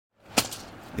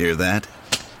Hear that?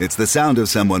 It's the sound of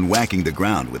someone whacking the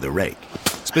ground with a rake.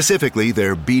 Specifically,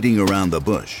 they're beating around the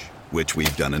bush, which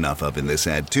we've done enough of in this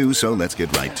ad too, so let's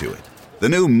get right to it. The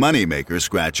new Moneymaker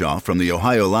scratch-off from the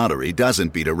Ohio Lottery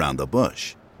doesn't beat around the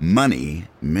bush. Money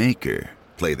Maker.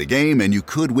 Play the game and you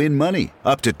could win money,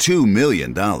 up to $2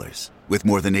 million. With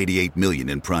more than $88 million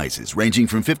in prizes, ranging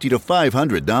from $50 to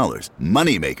 $500,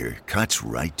 Moneymaker cuts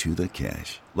right to the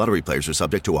cash. Lottery players are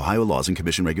subject to Ohio laws and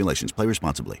commission regulations. Play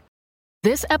responsibly.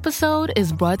 This episode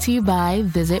is brought to you by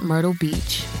Visit Myrtle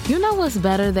Beach. You know what's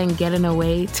better than getting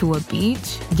away to a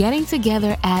beach? Getting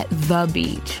together at the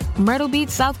beach. Myrtle Beach,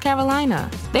 South Carolina.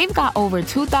 They've got over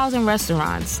 2,000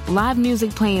 restaurants, live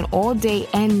music playing all day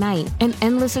and night, and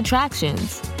endless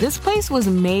attractions. This place was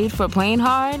made for playing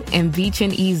hard and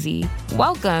beaching easy.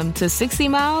 Welcome to 60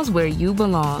 miles where you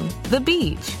belong. The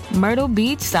beach. Myrtle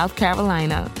Beach, South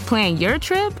Carolina. Plan your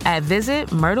trip at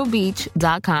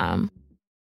visitmyrtlebeach.com.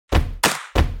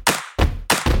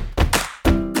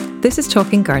 This is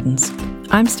Talking Gardens.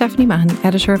 I'm Stephanie Mahon,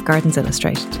 editor of Gardens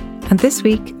Illustrated. And this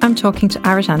week, I'm talking to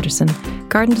Arit Anderson,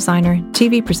 garden designer,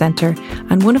 TV presenter,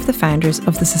 and one of the founders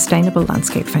of the Sustainable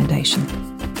Landscape Foundation.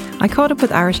 I caught up with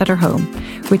Arit at her home,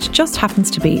 which just happens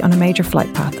to be on a major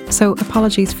flight path, so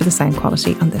apologies for the sound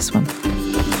quality on this one.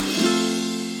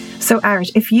 So Arit,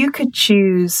 if you could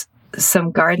choose some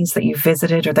gardens that you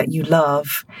visited or that you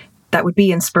love, that would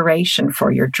be inspiration for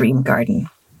your dream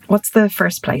garden, what's the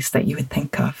first place that you would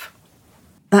think of?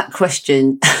 That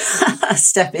question,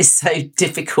 Steph, is so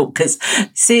difficult because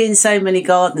seeing so many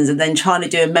gardens and then trying to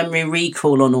do a memory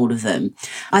recall on all of them.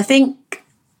 I think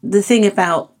the thing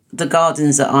about the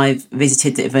gardens that I've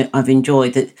visited, that I've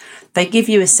enjoyed, that they give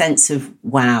you a sense of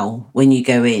wow when you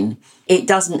go in. It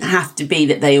doesn't have to be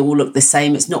that they all look the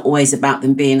same. It's not always about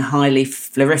them being highly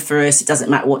floriferous. It doesn't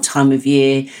matter what time of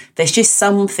year. There's just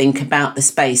something about the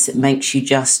space that makes you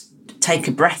just take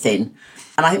a breath in.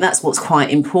 And I think that's what's quite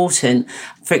important.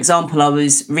 For example, I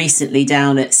was recently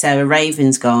down at Sarah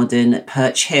Raven's garden at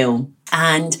Perch Hill,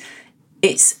 and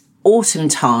it's autumn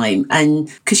time. And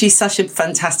because she's such a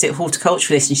fantastic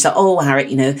horticulturalist, and she's like, oh,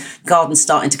 Arit, garden's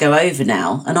starting to go over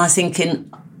now. And I was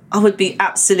thinking, I would be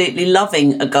absolutely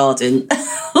loving a garden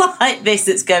like this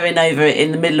that's going over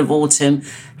in the middle of autumn.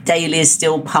 Dahlia's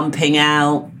still pumping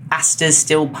out, asters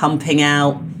still pumping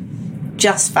out.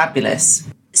 Just fabulous.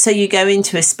 So you go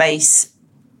into a space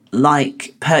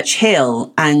like Perch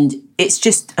Hill and it's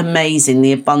just amazing,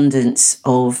 the abundance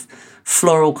of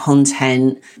floral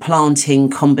content, planting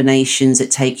combinations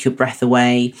that take your breath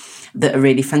away that are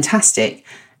really fantastic.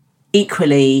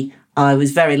 Equally, I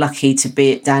was very lucky to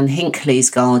be at Dan Hinckley's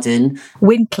garden.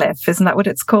 Wincliffe, isn't that what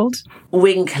it's called?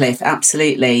 Wincliffe,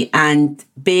 absolutely. And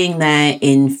being there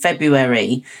in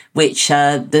February, which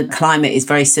the climate is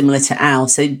very similar to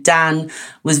ours. So Dan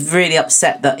was really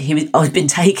upset that I'd been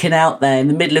taken out there in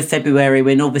the middle of February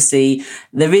when obviously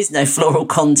there is no floral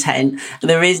content.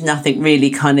 There is nothing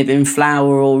really kind of in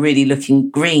flower or really looking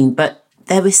green. But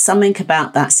there was something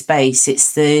about that space.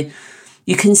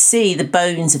 You can see the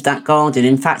bones of that garden.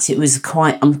 In fact,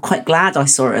 I'm quite glad I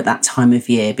saw it at that time of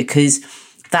year because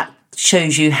that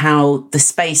shows you how the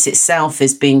space itself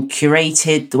is being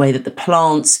curated, the way that the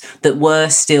plants that were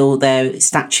still there,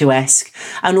 statuesque.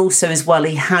 And also as well,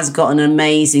 he has got an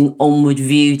amazing onward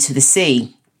view to the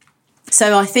sea.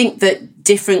 So I think that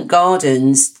different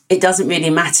gardens, it doesn't really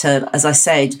matter, as I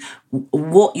said,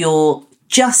 what you're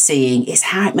just seeing, is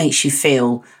how it makes you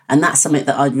feel. And that's something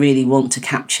that I'd really want to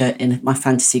capture in my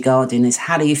fantasy garden, is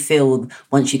how do you feel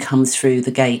once you come through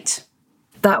the gate?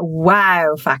 That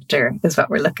wow factor is what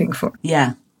we're looking for.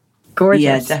 Yeah. Gorgeous.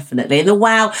 Yeah, definitely. And the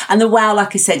wow,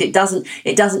 like I said, it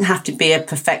doesn't have to be a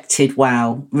perfected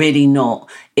wow, really not.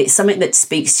 It's something that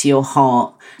speaks to your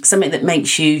heart, something that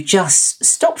makes you just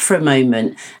stop for a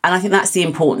moment. And I think that's the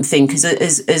important thing, because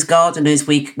as gardeners,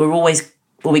 we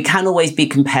can always be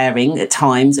comparing at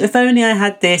times. If only I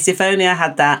had this, if only I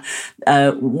had that,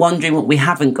 wondering what we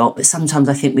haven't got. But sometimes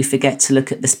I think we forget to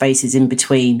look at the spaces in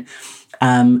between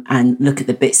and look at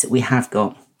the bits that we have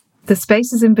got. The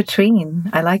spaces in between.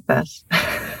 I like that.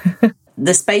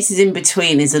 The spaces in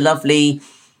between is a lovely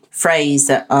phrase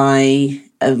that I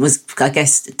was, I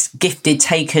guess,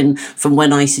 taken from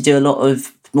when I used to do a lot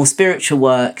of more spiritual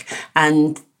work.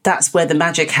 And that's where the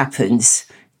magic happens.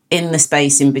 In the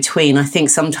space in between. I think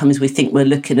sometimes we think we're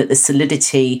looking at the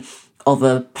solidity of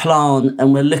a plant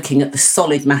and we're looking at the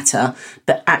solid matter,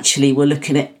 but actually we're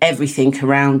looking at everything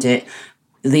around it,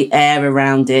 the air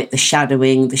around it, the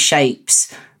shadowing, the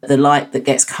shapes, the light that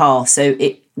gets cast. So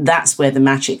that's where the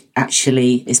magic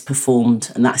actually is performed,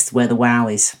 and that's where the wow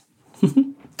is.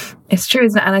 It's true,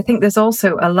 isn't it? And I think there's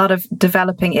also a lot of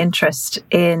developing interest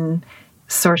in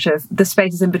sort of the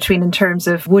spaces in between in terms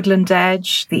of woodland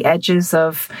edge, the edges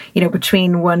of,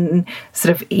 between one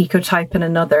sort of ecotype and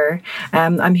another.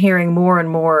 I'm hearing more and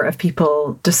more of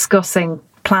people discussing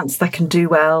plants that can do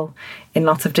well in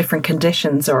lots of different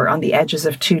conditions or on the edges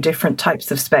of two different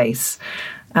types of space.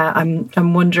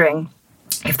 I'm wondering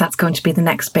if that's going to be the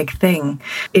next big thing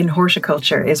in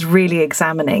horticulture, is really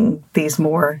examining these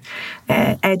more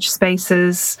edge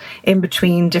spaces in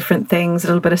between different things, a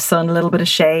little bit of sun, a little bit of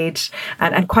shade,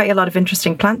 and quite a lot of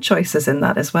interesting plant choices in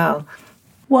that as well.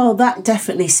 Well, that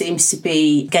definitely seems to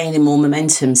be gaining more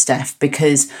momentum, Steph,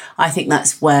 because I think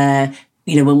that's where,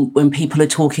 when people are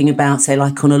talking about, say,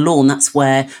 like on a lawn, that's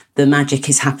where the magic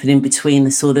is happening between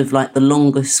the sort of like the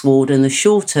longer sward and the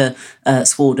shorter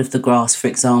sward of the grass, for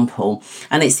example.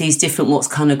 And it's these different, what's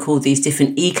kind of called these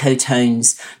different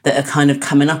ecotones that are kind of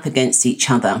coming up against each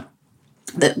other.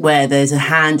 That where there's a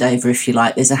handover, if you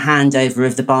like, there's a handover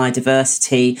of the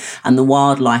biodiversity and the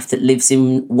wildlife that lives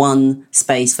in one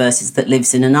space versus that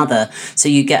lives in another. So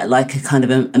you get like a kind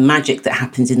of a magic that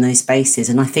happens in those spaces.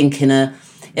 And I think in a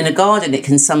garden, it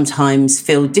can sometimes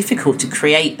feel difficult to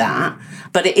create that,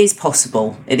 but it is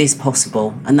possible. It is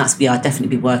possible. And I'd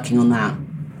definitely be working on that.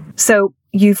 So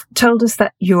you've told us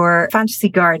that your fantasy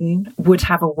garden would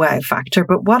have a wow factor,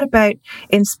 but what about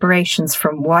inspirations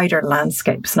from wider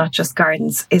landscapes, not just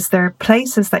gardens? Is there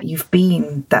places that you've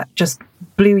been that just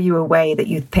blew you away that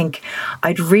you think,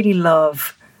 I'd really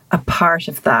love a part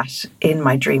of that in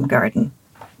my dream garden?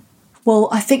 Well,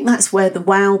 I think that's where the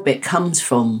wow bit comes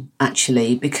from,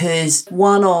 actually, because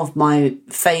one of my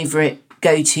favourite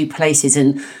go-to places,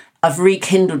 and I've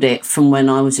rekindled it from when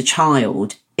I was a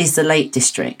child, is the Lake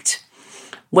District.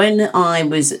 When I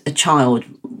was a child,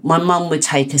 my mum would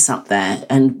take us up there,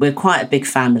 and we're quite a big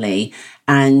family,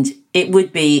 and it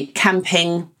would be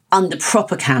camping under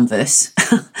proper canvas.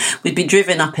 We'd be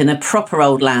driven up in a proper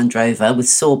old Land Rover with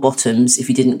sore bottoms if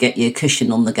you didn't get your cushion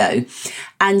on the go.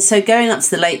 And so going up to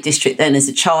the Lake District then as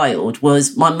a child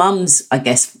was my mum's, I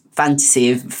guess, fantasy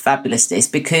of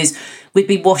fabulousness, because we'd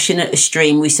be washing at a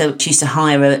stream. We used to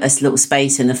hire a little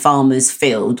space in a farmer's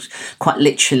field, quite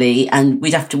literally, and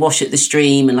we'd have to wash at the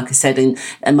stream. And like I said,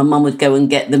 and my mum would go and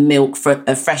get the milk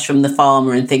fresh from the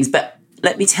farmer and things. But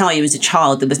let me tell you, as a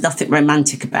child, there was nothing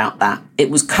romantic about that.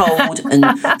 It was cold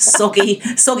and soggy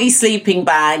sleeping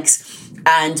bags.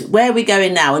 And where are we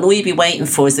going now? And all you'd be waiting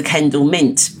for is the Kendal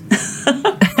Mint.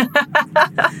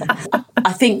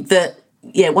 I think that,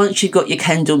 once you've got your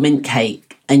Kendal Mint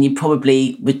cake, and you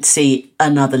probably would see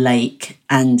another lake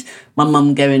and my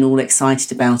mum going all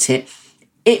excited about it,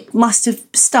 it must have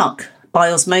stuck by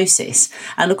osmosis.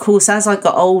 And of course, as I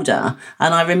got older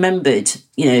and I remembered,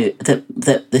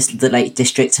 the Lake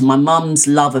District and my mum's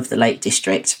love of the Lake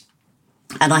District,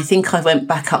 and I think I went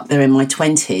back up there in my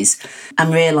 20s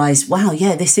and realised, wow,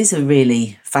 yeah, this is a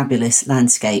really fabulous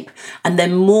landscape. And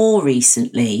then more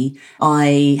recently,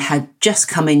 I had just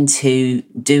come into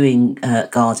doing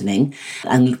gardening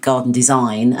and garden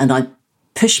design, and I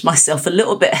pushed myself a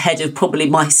little bit ahead of probably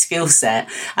my skill set,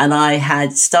 and I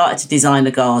had started to design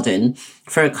a garden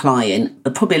for a client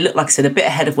that probably looked, like I said, a bit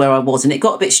ahead of where I was, and it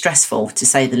got a bit stressful, to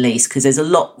say the least, because there's a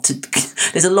lot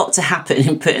to happen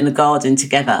in putting the garden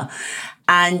together.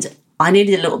 And I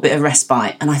needed a little bit of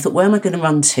respite, and I thought, where am I going to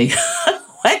run to?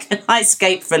 Where can I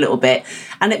escape for a little bit?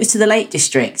 And it was to the Lake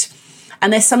District.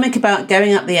 And there's something about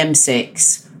going up the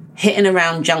M6, hitting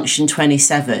around junction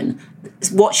 27,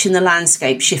 watching the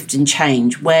landscape shift and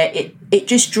change, where it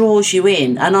just draws you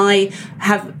in. And I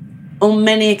have, on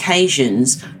many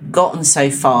occasions, gotten so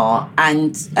far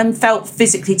and felt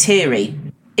physically teary.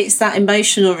 It's that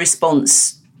emotional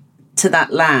response to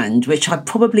that land, which I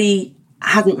probably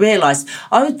hadn't realised.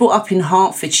 I was brought up in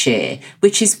Hertfordshire,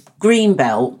 which is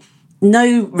Greenbelt,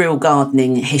 no real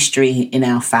gardening history in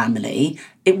our family.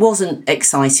 It wasn't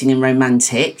exciting and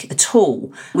romantic at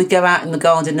all. We'd go out in the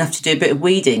garden and have to do a bit of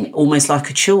weeding, almost like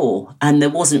a chore. And there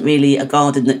wasn't really a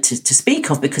garden to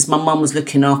speak of, because my mum was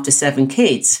looking after 7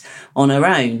 kids on her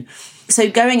own.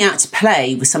 So going out to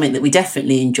play was something that we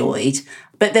definitely enjoyed.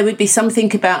 But there would be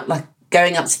something about like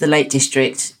going up to the Lake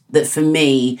District that for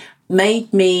me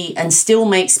made me, and still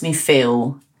makes me,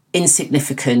 feel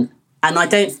insignificant. And I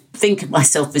don't think of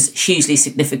myself as hugely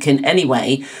significant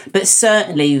anyway, but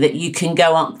certainly that you can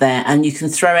go up there and you can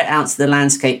throw it out to the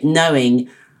landscape knowing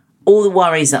all the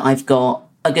worries that I've got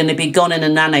are going to be gone in a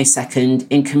nanosecond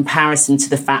in comparison to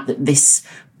the fact that this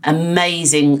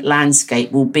amazing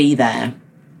landscape will be there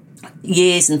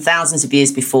years and thousands of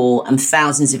years before and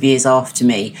thousands of years after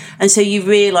me. And so you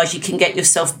realise you can get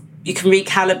yourself you can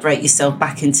recalibrate yourself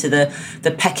back into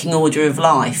the pecking order of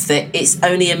life, that it's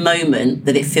only a moment,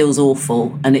 that it feels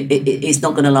awful, and it's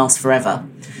not going to last forever.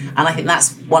 And I think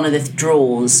that's one of the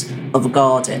draws of a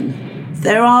garden.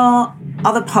 There are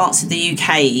other parts of the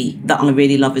UK that I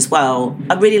really love as well.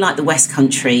 I really like the West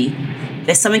Country.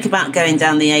 There's something about going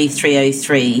down the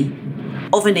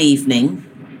A303 of an evening,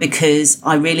 because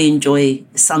I really enjoy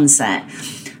sunset.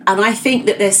 And I think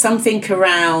that there's something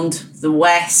around the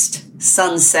West,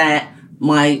 sunset,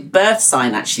 my birth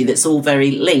sign actually, that's all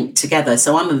very linked together.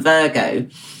 So I'm a Virgo,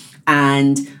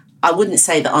 and I wouldn't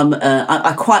say that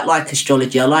I quite like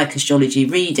astrology. I like astrology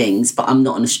readings, but I'm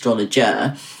not an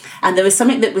astrologer. And there was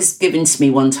something that was given to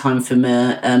me one time from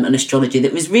an astrologer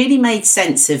that was really made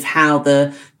sense of how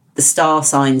the star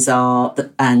signs are,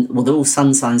 and well, they're all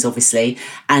sun signs, obviously,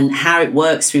 and how it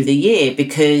works through the year,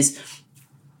 because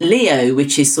Leo,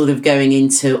 which is sort of going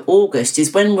into August,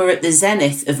 is when we're at the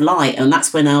zenith of light, and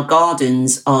that's when our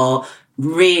gardens are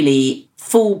really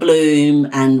full bloom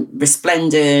and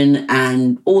resplendent,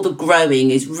 and all the growing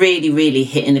is really, really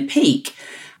hitting a peak.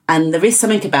 And there is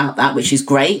something about that which is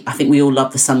great. I think we all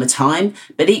love the summertime,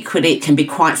 but equally it can be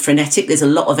quite frenetic. There's a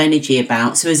lot of energy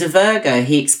about. So as a Virgo,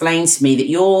 he explains to me that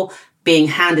you're being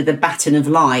handed a baton of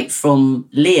light from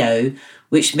Leo,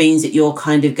 which means that you're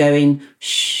kind of going,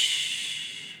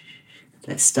 shh,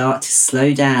 let's start to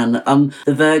slow down.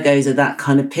 The Virgos are that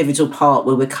kind of pivotal part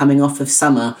where we're coming off of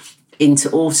summer into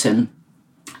autumn.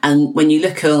 And when you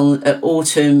look at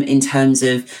autumn in terms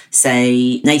of,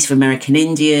 say, Native American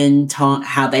Indian,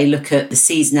 how they look at the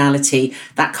seasonality,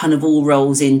 that kind of all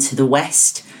rolls into the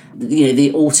West, you know,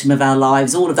 the autumn of our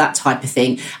lives, all of that type of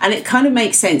thing. And it kind of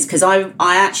makes sense, because I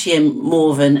actually am more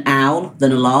of an owl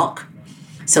than a lark.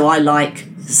 So I like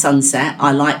sunset.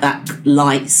 I like that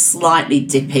light slightly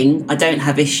dipping. I don't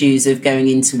have issues of going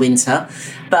into winter.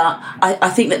 But I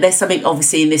think that there's something,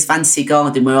 obviously, in this fantasy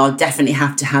garden where I'll definitely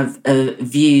have to have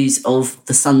views of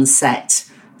the sunset,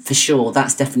 for sure.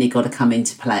 That's definitely got to come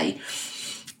into play.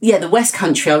 Yeah, the West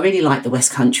Country, I really like the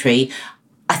West Country.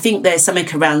 I think there's something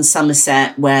around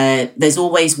Somerset where there's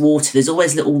always water, there's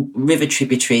always little river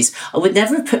tributaries. I would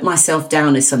never have put myself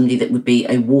down as somebody that would be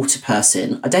a water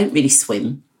person. I don't really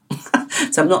swim.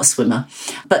 So I'm not a swimmer,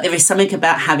 but there is something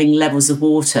about having levels of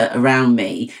water around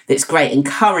me that's great. And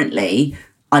currently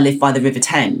I live by the River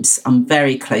Thames. I'm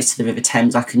very close to the River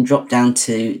Thames. I can drop down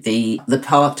to the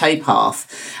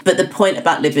towpath. But the point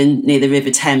about living near the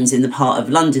River Thames in the part of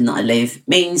London that I live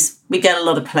means we get a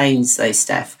lot of planes though,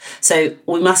 Steph. So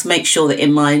we must make sure that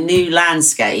in my new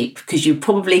landscape, because you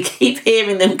probably keep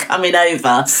hearing them coming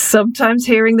over. Sometimes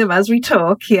hearing them as we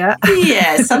talk, yeah.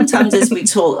 Yeah, sometimes as we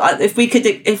talk.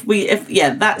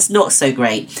 Yeah, that's not so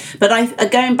great. But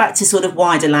going back to sort of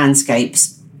wider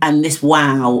landscapes, and this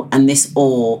wow and this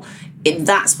awe,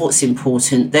 that's what's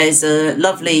important. There's a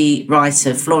lovely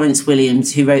writer, Florence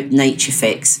Williams, who wrote Nature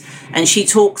Fix, and she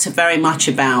talked very much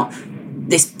about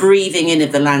this breathing in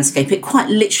of the landscape. It quite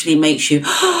literally makes you,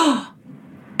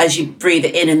 as you breathe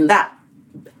it in, and that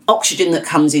oxygen that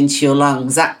comes into your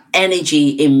lungs, that energy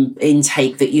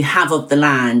intake that you have of the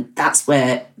land, that's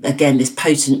where, again, this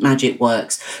potent magic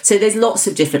works. So there's lots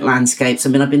of different landscapes. I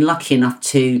mean, I've been lucky enough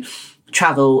to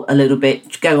travel a little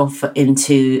bit, go off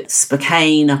into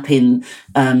Spokane up in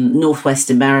Northwest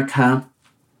America.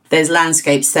 There's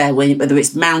landscapes there, whether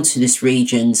it's mountainous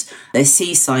regions, there's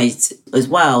seasides as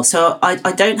well. So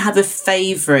I don't have a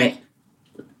favourite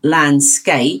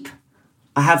landscape.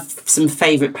 I have some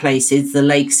favourite places. The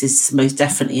lakes is most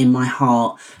definitely in my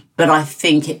heart, but I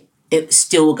think it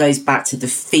still goes back to the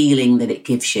feeling that it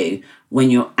gives you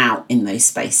when you're out in those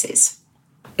spaces.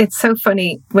 It's so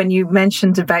funny when you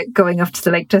mentioned about going up to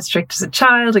the Lake District as a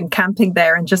child and camping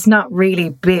there and just not really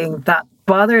being that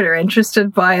bothered or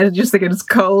interested by it. Just thinking it's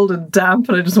cold and damp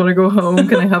and I just want to go home.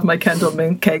 Can I have my Kendall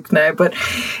mooncake now? But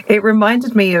it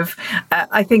reminded me of,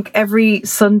 I think every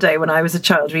Sunday when I was a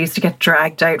child, we used to get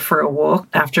dragged out for a walk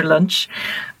after lunch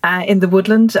in the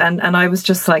woodland. And I was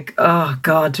just like, oh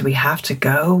God, do we have to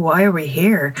go? Why are we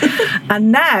here?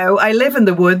 And now I live in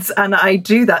the woods and I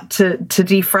do that to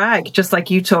defrag, just like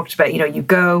you talked about. You know, you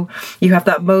go, you have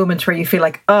that moment where you feel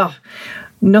like, oh,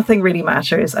 nothing really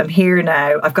matters. I'm here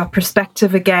now. I've got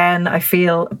perspective again. I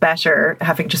feel better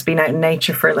having just been out in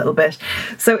nature for a little bit.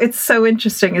 So it's so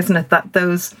interesting, isn't it, that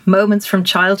those moments from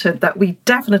childhood that we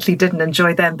definitely didn't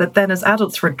enjoy then, but then as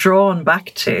adults we're drawn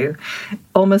back to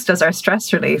almost as our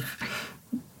stress relief.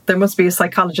 There must be a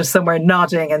psychologist somewhere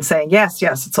nodding and saying, yes,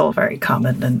 it's all very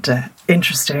common and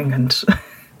interesting and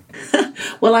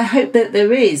Well, I hope that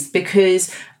there is,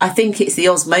 because I think it's the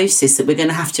osmosis that we're going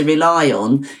to have to rely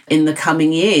on in the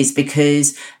coming years,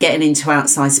 because getting into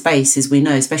outside space, as we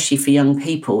know, especially for young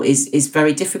people, is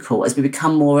very difficult as we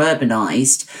become more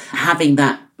urbanised. Having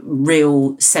that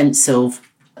real sense of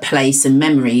place and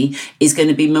memory is going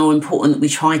to be more important, that we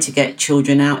try to get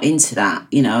children out into that.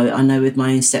 You know, I know with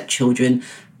my own stepchildren,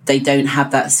 they don't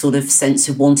have that sort of sense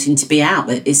of wanting to be out.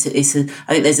 I think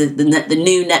there's the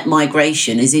new net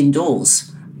migration is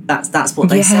indoors. That's what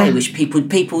they say, which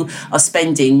people are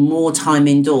spending more time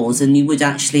indoors than you would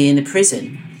actually in a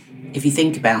prison, if you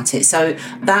think about it. So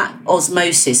that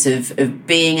osmosis of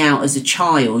being out as a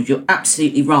child, you're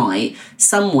absolutely right.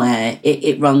 Somewhere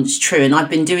it runs true. And I've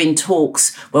been doing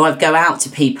talks where I go out to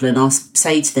people and I'll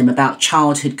say to them about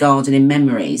childhood gardening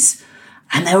memories.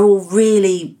 And they're all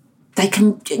really...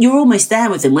 you're almost there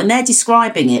with them when they're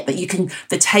describing it, but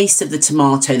the taste of the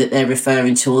tomato that they're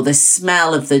referring to, or the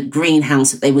smell of the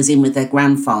greenhouse that they was in with their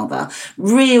grandfather,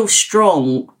 real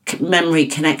strong memory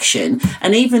connection.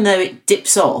 And even though it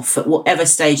dips off at whatever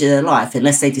stage of their life,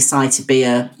 unless they decide to be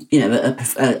a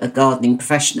gardening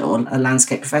professional, a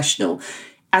landscape professional,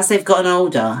 as they've gotten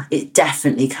older, it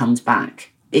definitely comes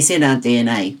back. It's in our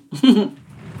DNA,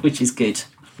 which is good.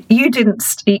 You didn't,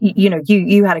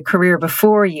 you had a career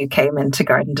before you came into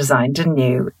garden design, didn't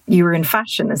you? You were in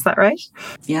fashion, is that right?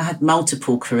 Yeah, I had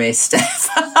multiple careers, Steph.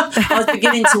 I was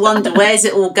beginning to wonder, where's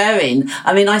it all going?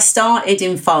 I mean, I started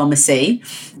in pharmacy,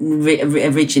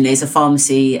 originally as a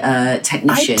pharmacy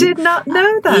technician. I did not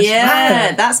know that.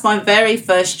 Yeah, wow. That's my very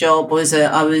first job.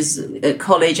 I was at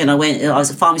college and I was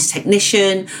a pharmacy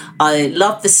technician. I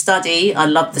loved the study, I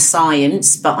loved the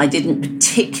science, but I didn't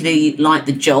particularly like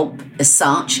the job as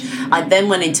such. I then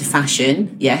went into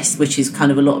fashion, yes, which is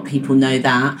kind of a lot of people know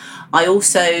that. I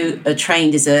also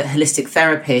trained as a holistic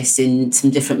therapist in some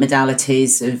different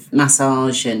modalities of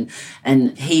massage and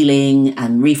healing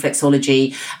and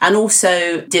reflexology, and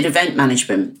also did event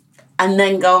management and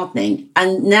then gardening.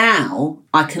 And now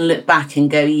I can look back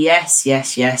and go, yes.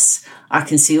 I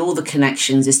can see all the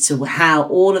connections as to how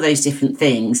all of those different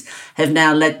things have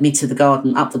now led me to the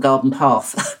garden, up the garden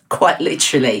path, quite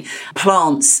literally.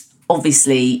 Plants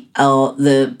obviously are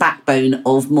the backbone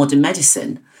of modern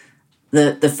medicine.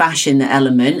 The fashion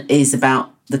element is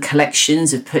about the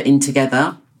collections of putting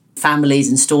together families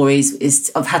and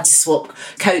stories. I've had to swap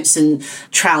coats and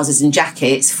trousers and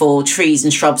jackets for trees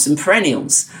and shrubs and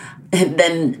perennials. And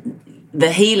then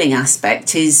the healing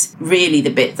aspect is really the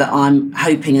bit that I'm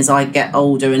hoping, as I get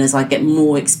older and as I get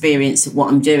more experience of what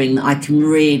I'm doing, that I can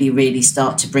really, really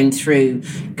start to bring through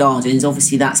gardens.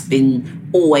 Obviously, that's been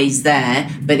always there,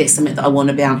 but it's something that I want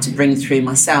to be able to bring through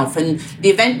myself. And the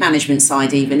event management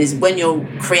side even is when you're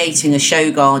creating a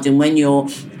show garden, when you're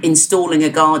installing a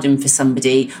garden for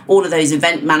somebody, all of those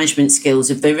event management skills,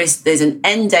 if there's an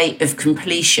end date of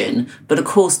completion. But of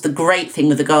course, the great thing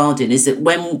with the garden is that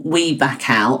when we back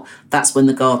out, that's when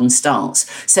the garden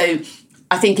starts. So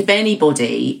I think if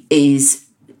anybody is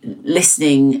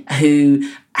listening who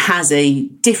has a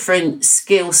different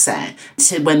skill set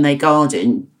to when they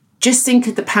garden, just think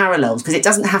of the parallels, because it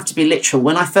doesn't have to be literal.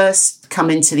 When I first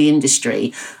come into the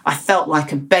industry, I felt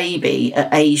like a baby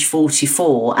at age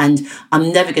 44, and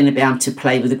I'm never going to be able to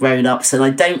play with the grown-ups, and I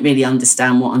don't really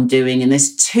understand what I'm doing, and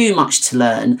there's too much to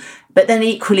learn. But then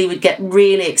equally would get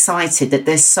really excited that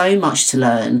there's so much to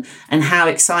learn, and how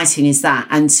exciting is that?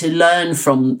 And to learn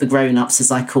from the grown-ups,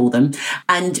 as I call them,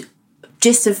 and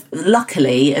just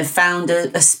luckily have found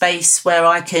a space where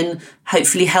I can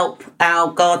hopefully help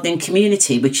our gardening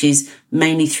community, which is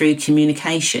mainly through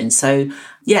communication. So,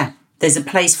 yeah, there's a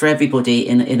place for everybody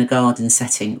in a garden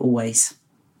setting, always.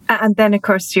 And then, of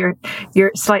course, your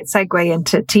slight segue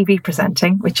into TV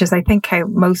presenting, which is, I think, how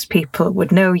most people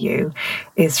would know you,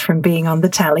 is from being on the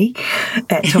telly,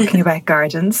 talking about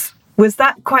gardens. Was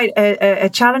that quite a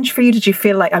challenge for you? Did you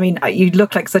feel like, I mean, you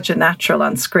look like such a natural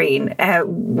on screen.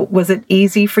 Was it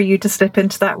easy for you to slip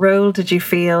into that role? Did you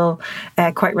feel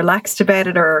quite relaxed about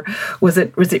it, or was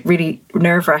it really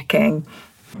nerve-wracking?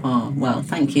 Oh, well,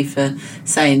 thank you for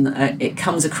saying that it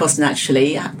comes across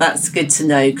naturally. That's good to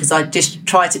know, because I just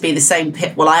try to be the same.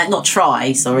 I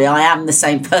am the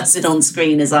same person on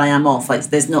screen as I am off. Like,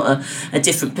 there's not a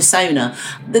different persona.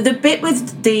 The bit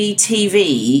with the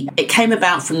TV, it came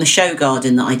about from the show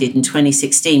garden that I did in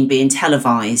 2016, being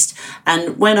televised.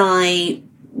 And when I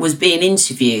was being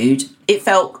interviewed, it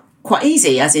felt quite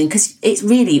easy, as in, because it's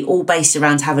really all based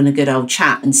around having a good old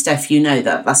chat. And Steph, you know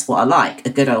that's what I like,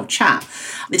 a good old chat.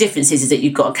 The difference is that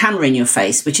you've got a camera in your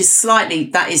face, which is slightly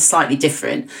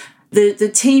different. The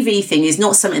TV thing is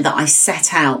not something that I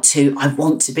set out to, I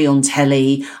want to be on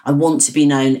telly, I want to be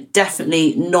known.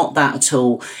 Definitely not that at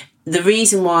all. the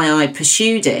reason why I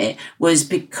pursued it was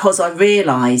because I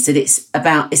realised that it's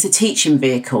a teaching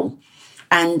vehicle.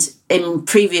 And in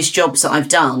previous jobs that I've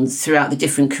done throughout the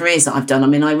different careers that I've done, I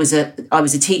mean, I was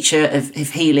a teacher of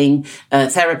healing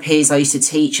therapies. I used to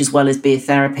teach as well as be a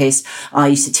therapist. I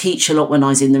used to teach a lot when I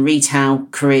was in the retail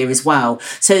career as well.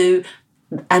 So,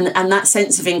 and that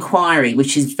sense of inquiry,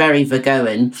 which is very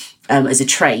Virgoan as a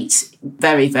trait,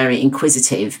 very, very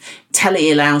inquisitive, telly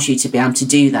allows you to be able to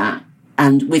do that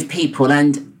and with people.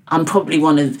 And I'm probably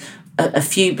one of a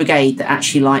few brigade that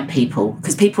actually like people,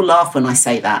 because people laugh when I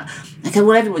say that. They go,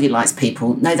 well, everybody likes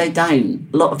people. No, they don't.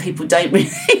 A lot of people don't really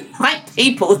like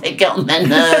people. They get on their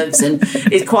nerves and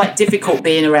it's quite difficult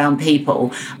being around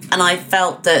people. And I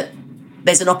felt that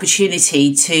there's an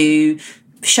opportunity to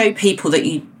show people that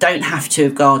you don't have to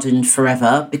have gardened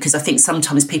forever, because I think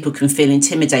sometimes people can feel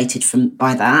intimidated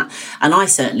by that. And I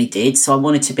certainly did. So I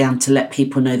wanted to be able to let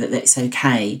people know that it's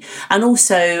okay. And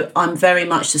also, I'm very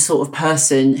much the sort of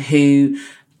person who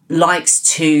likes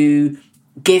to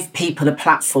give people a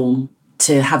platform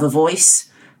to have a voice.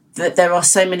 That there are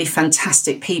so many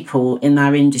fantastic people in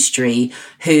our industry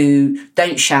who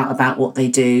don't shout about what they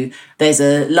do. There's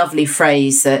a lovely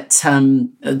phrase that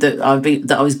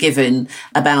I was given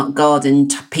about garden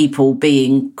people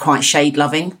being quite shade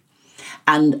loving,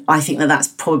 and I think that that's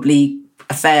probably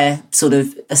a fair sort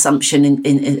of assumption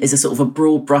is a sort of a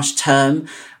broad brush term.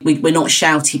 We're not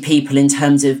shouty people in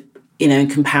terms of, in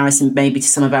comparison maybe to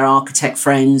some of our architect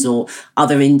friends or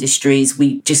other industries.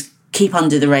 We just keep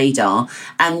under the radar.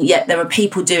 And yet there are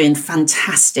people doing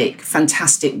fantastic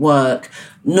work,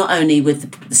 not only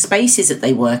with the spaces that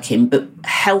they work in, but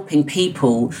helping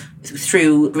people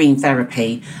through green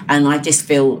therapy. And I just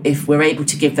feel if we're able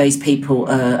to give those people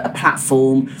a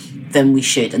platform, then we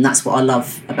should. And that's what I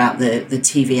love about the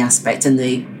TV aspect and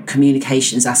the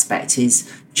communications aspect, is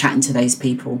chatting to those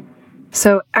people.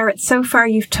 So, Arit, so far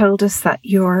you've told us that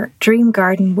your dream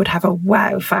garden would have a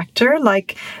wow factor,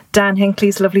 like Dan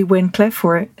Hinckley's lovely Wincliffe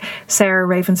or Sarah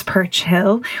Raven's Perch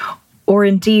Hill, or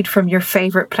indeed from your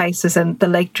favourite places in the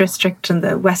Lake District and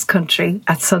the West Country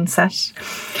at sunset.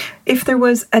 If there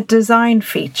was a design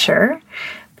feature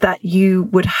that you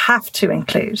would have to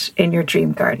include in your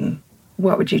dream garden,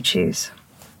 what would you choose?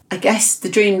 I guess the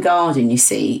dream garden, you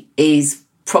see, is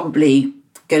probably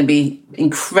going to be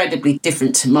incredibly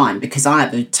different to mine, because I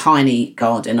have a tiny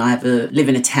garden. I live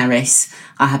in a terrace.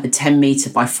 I have a 10 metre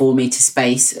by 4 metre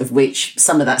space, of which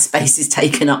some of that space is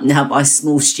taken up now by a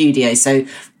small studio. So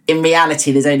in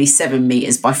reality, there's only 7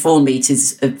 metres by 4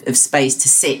 metres of space to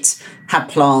sit, have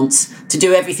plants, to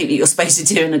do everything that you're supposed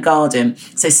to do in a garden.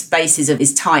 So space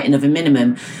is tight and of a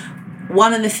minimum.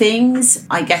 One of the things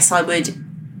I guess I would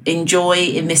enjoy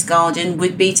in this garden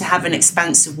would be to have an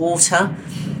expanse of water,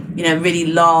 really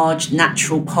large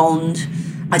natural pond.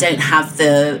 I don't have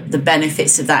the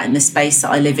benefits of that in the space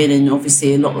that I live in, and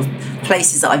obviously a lot of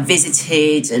places that I've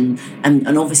visited and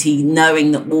obviously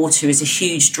knowing that water is a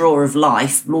huge draw of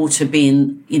life, water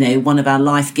being, one of our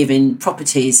life-giving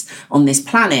properties on this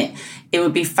planet. It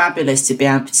would be fabulous to be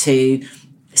able to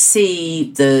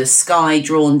see the sky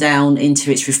drawn down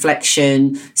into its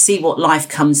reflection, see what life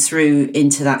comes through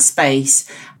into that space.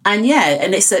 And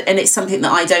it's something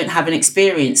that I don't have an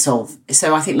experience of.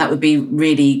 So I think that would be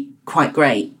really quite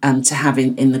great to have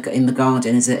in the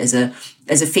garden as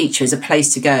a feature, as a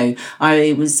place to go.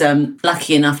 I was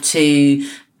lucky enough to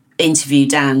interview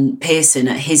Dan Pearson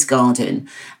at his garden,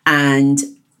 and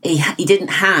he didn't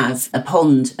have a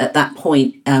pond at that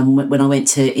point when I went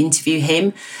to interview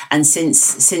him, and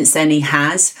since then he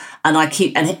has,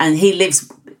 and he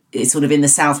lives sort of in the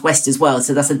southwest as well,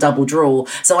 so that's a double draw.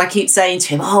 So I keep saying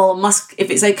to him, if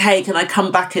it's okay, can I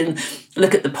come back and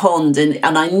look at the pond?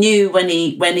 And I knew when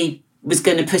he was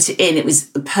going to put it in, it was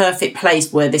the perfect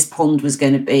place where this pond was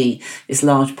going to be, this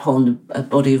large pond, a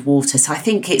body of water. So I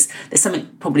think there's something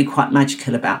probably quite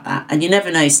magical about that. And you never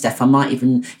know, Steph,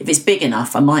 if it's big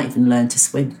enough, I might even learn to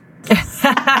swim.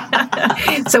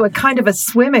 So a kind of a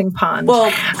swimming pond.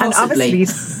 Well, possibly.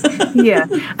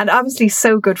 And obviously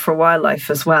so good for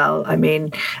wildlife as well. I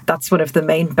mean, that's one of the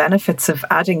main benefits of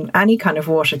adding any kind of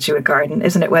water to a garden,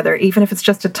 isn't it? Even if it's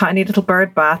just a tiny little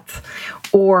bird bath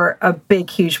or a big,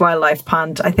 huge wildlife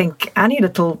pond, I think any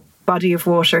little body of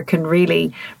water can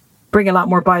really bring a lot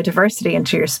more biodiversity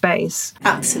into your space.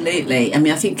 Absolutely. I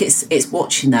mean, I think it's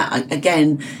watching that.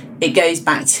 Again, it goes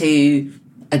back to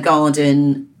a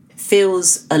garden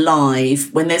feels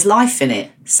alive when there's life in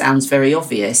it. Sounds very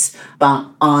obvious, but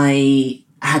I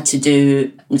had to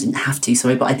do I didn't have to,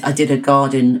 sorry, but I did a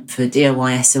garden for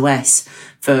DIY SOS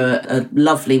for a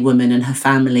lovely woman and her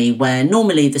family, where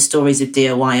normally the stories of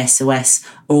DIY SOS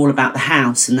are all about the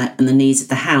house and the needs of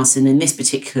the house. And in this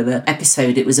particular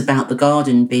episode, it was about the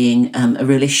garden being a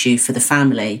real issue for the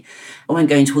family. I won't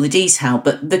go into all the detail,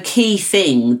 but the key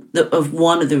thing of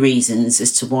one of the reasons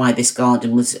as to why this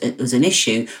garden was an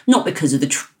issue, not because of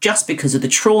just because of the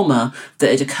trauma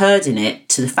that had occurred in it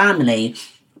to the family,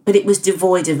 but it was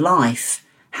devoid of life.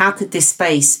 How could this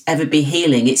space ever be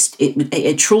healing? It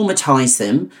traumatised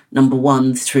them, number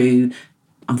one, through,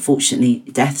 unfortunately,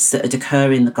 deaths that had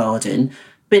occurred in the garden.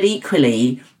 But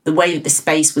equally, the way that the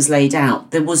space was laid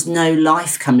out, there was no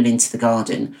life coming into the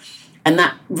garden. And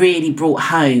that really brought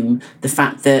home the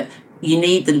fact that you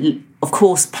need, of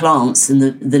course, plants and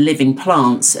the living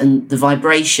plants and the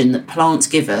vibration that plants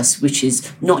give us, which is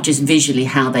not just visually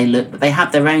how they look, but they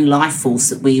have their own life force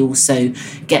that we also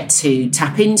get to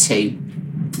tap into.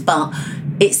 But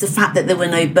it's the fact that there were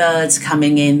no birds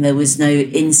coming in, there was no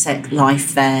insect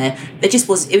life there. It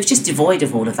was just devoid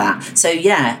of all of that. So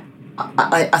yeah,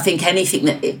 I think anything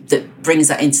that brings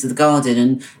that into the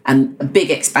garden and a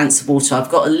big expanse of water. I've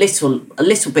got a little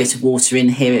bit of water in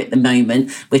here at the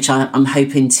moment, which I'm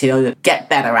hoping to get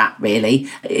better at. Really,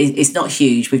 it's not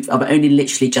huge. I've only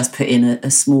literally just put in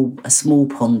a small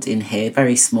pond in here,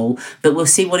 very small, but we'll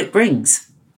see what it brings.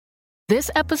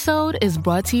 This episode is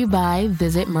brought to you by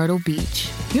Visit Myrtle Beach.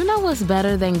 You know what's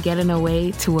better than getting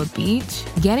away to a beach?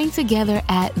 Getting together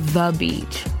at the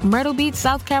beach. Myrtle Beach,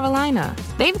 South Carolina.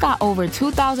 They've got over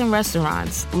 2,000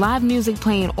 restaurants, live music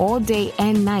playing all day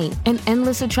and night, and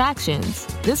endless attractions.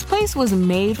 This place was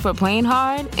made for playing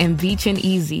hard and beaching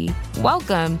easy.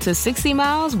 Welcome to 60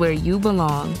 miles where you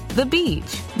belong. The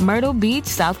beach. Myrtle Beach,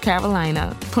 South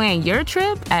Carolina. Plan your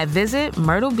trip at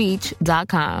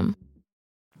visitmyrtlebeach.com.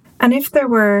 And if there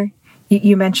were,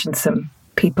 you mentioned some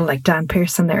people like Dan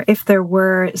Pearson there, if there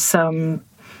were some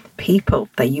people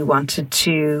that you wanted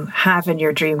to have in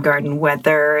your dream garden,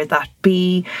 whether that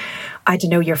be, I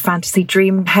don't know, your fantasy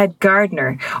dream head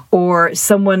gardener, or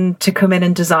someone to come in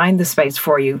and design the space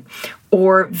for you,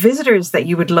 or visitors that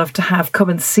you would love to have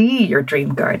come and see your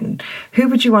dream garden, who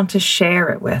would you want to share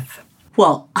it with?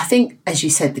 Well, I think, as you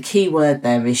said, the key word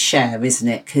there is share, isn't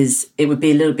it? Because it would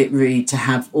be a little bit rude to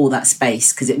have all that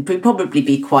space, because it would probably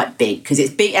be quite big, because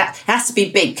it's big. It has to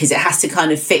be big because it has to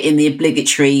kind of fit in the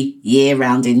obligatory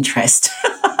year-round interest.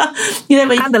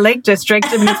 And the Lake District.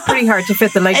 I mean, it's pretty hard to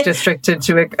fit the Lake District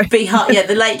into it. Yeah,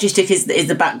 the Lake District is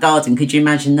the back garden. Could you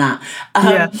imagine that?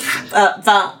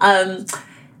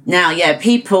 Now, yeah,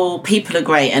 people are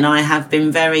great, and I have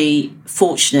been very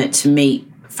fortunate to meet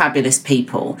fabulous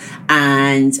people.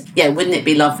 And yeah, wouldn't it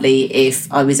be lovely if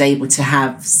I was able to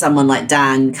have someone like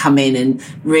Dan come in and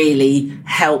really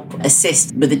help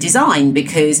assist with the design?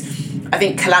 Because I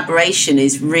think collaboration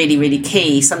is really, really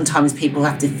key. Sometimes people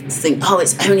have to think, oh,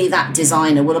 it's only that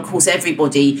designer. Well, of course,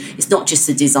 it's not just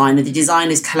the designer. The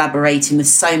designer's collaborating with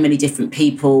so many different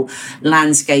people,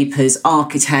 landscapers,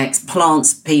 architects,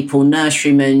 plants people,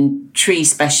 nurserymen, tree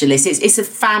specialists. It's a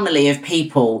family of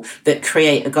people that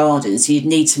create a garden. So you'd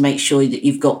need to make sure that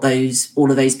you've got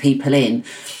all of those people in.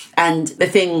 And the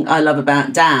thing I love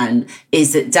about Dan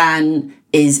is that Dan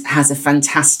has a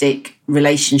fantastic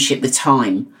relationship with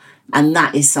time. And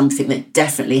that is something that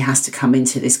definitely has to come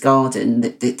into this garden,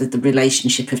 the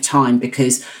relationship of time,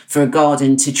 because for a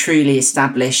garden to truly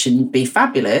establish and be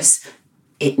fabulous,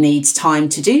 it needs time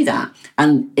to do that.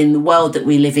 And in the world that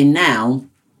we live in now,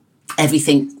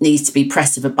 everything needs to be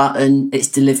press of a button, it's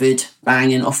delivered,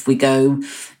 bang, and off we go,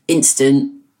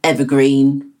 instant,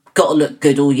 evergreen, got to look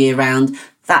good all year round.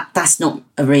 That's not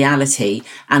a reality.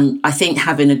 And I think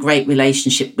having a great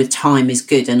relationship with time is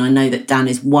good. And I know that Dan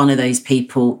is one of those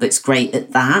people that's great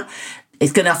at that. I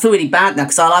feel really bad now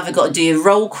because I'll either got to do a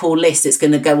roll call list that's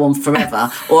going to go on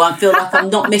forever, or I feel like I'm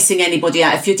not missing anybody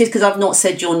out. If you're just because I've not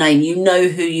said your name, you know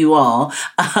who you are.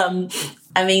 I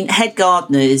mean, head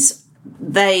gardeners,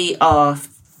 they are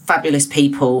fabulous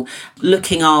people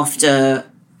looking after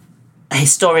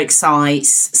historic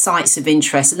sites of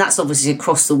interest, and that's obviously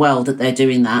across the world that they're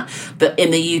doing that. But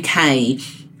in the UK,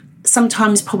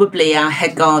 sometimes probably our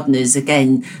head gardeners,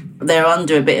 again, they're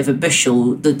under a bit of a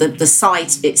bushel. The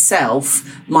site itself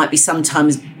might be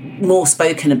sometimes more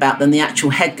spoken about than the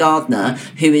actual head gardener,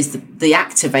 who is the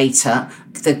activator,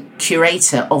 the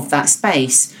curator of that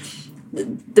space.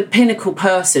 The pinnacle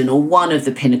person, or one of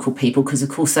the pinnacle people, because of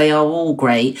course they are all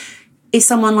great, is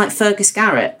someone like Fergus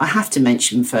Garrett. I have to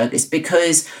mention Fergus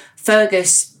because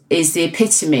Fergus is the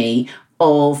epitome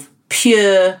of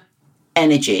pure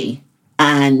energy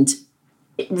and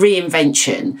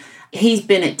reinvention. He's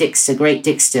been at Dixter, Great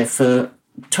Dixter, for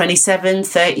 27,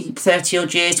 30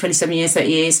 odd years, 27 years, 30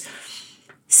 years,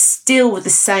 still with the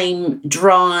same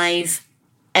drive,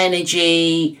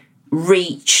 energy,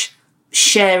 reach,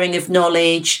 sharing of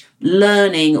knowledge,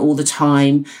 learning all the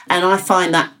time. And I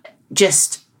find that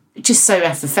just so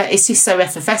it's just so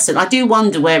effervescent. I do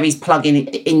wonder where he's plugging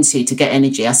into to get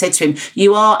energy. I said to him,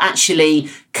 you are actually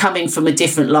coming from a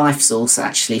different life source,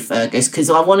 actually, Fergus, because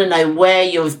I want to know where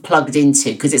you're plugged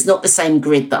into, because it's not the same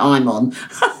grid that I'm on.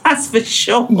 That's for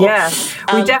sure. Yeah,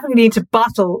 we definitely need to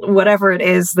bottle whatever it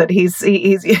is that he's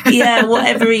yeah,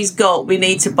 whatever he's got, we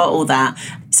need to bottle that.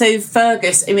 So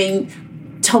Fergus, I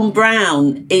mean, Tom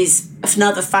Brown is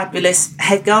another fabulous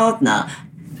head gardener.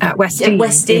 At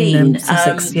Westdean in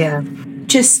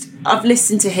Sussex, I've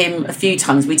listened to him a few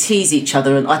times. We tease each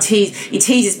other, and he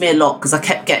teases me a lot because I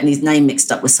kept getting his name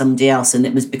mixed up with somebody else, and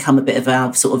it was become a bit of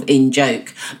a sort of in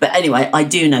joke. But anyway, I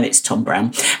do know it's Tom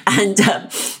Brown. And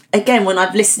again, when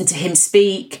I've listened to him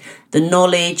speak, the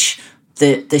knowledge,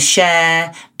 the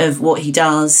share of what he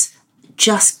does,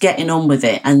 just getting on with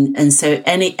it. And so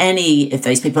any of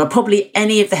those people, probably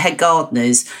any of the head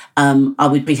gardeners, I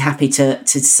would be happy to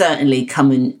certainly come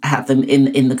and have them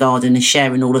in the garden and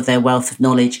sharing all of their wealth of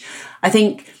knowledge. I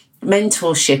think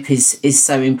mentorship is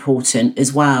so important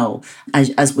as well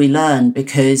as we learn,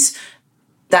 because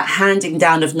that handing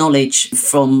down of knowledge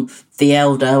from the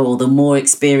elder or the more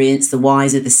experienced, the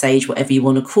wiser, the sage, whatever you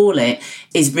want to call it,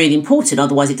 is really important.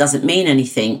 Otherwise, it doesn't mean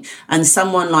anything. And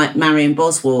someone like Marion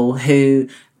Boswell, who,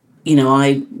 you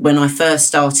know, when I first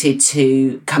started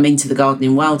to come into the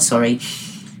gardening world,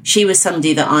 she was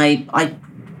somebody that I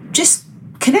just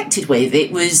connected with.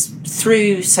 It was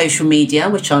through social media,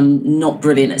 which I'm not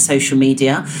brilliant at social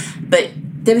media, but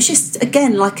there was just,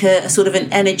 again, like a sort of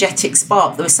an energetic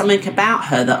spark. There was something about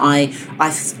her that I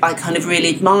kind of really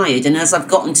admired. And as I've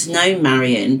gotten to know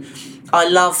Marion, I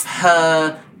love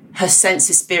her sense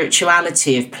of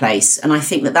spirituality of place. And I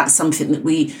think that that's something that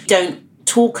we don't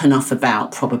talk enough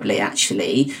about, probably,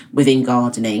 actually, within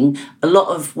gardening. A lot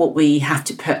of what we have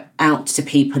to put out to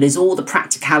people is all the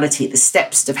practicality, the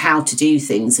steps of how to do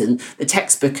things and the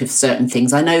textbook of certain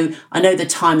things. I know the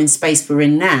time and space we're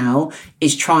in now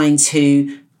is trying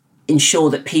to ensure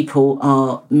that people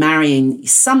are marrying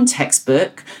some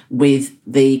textbook with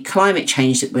the climate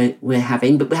change that we're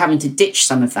having, but we're having to ditch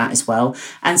some of that as well.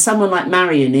 And someone like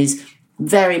Marion is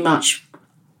very much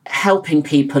helping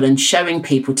people and showing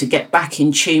people to get back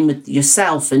in tune with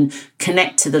yourself and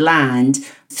connect to the land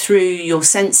through your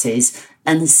senses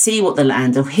and see what the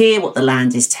land or hear what the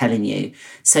land is telling you.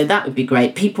 So that would be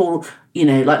great. People, you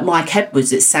know, like Mike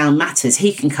Edwards at Sound Matters,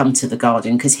 he can come to the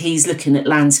garden because he's looking at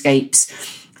landscapes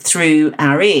through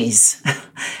our ears,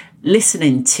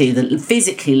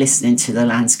 physically listening to the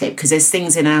landscape, because there's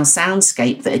things in our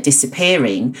soundscape that are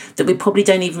disappearing that we probably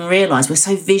don't even realise. We're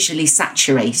so visually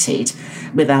saturated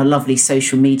with our lovely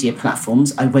social media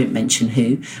platforms, I won't mention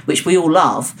who, which we all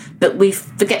love, but we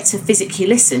forget to physically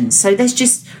listen. So there's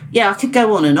just, I could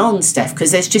go on and on, Steph,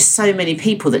 because there's just so many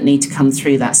people that need to come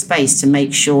through that space to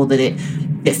make sure that it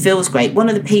feels great. One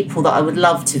of the people that I would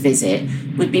love to visit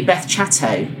would be Beth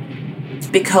Chatto,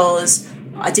 because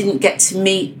I didn't get to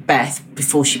meet Beth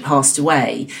before she passed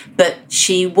away, but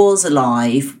she was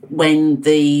alive when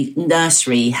the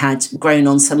nursery had grown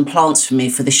on some plants for me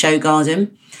for the show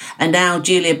garden. And now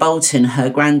Julia Bolton, her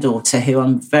granddaughter, who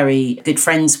I'm very good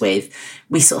friends with,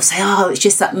 we sort of say, it's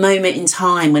just that moment in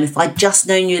time when if I'd just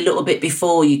known you a little bit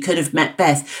before, you could have met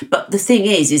Beth. But the thing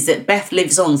is that Beth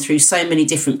lives on through so many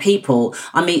different people.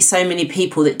 I meet so many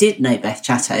people that did know Beth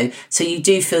Chatto. So you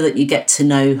do feel that you get to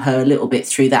know her a little bit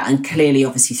through that, and clearly,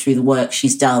 obviously, through the work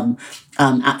she's done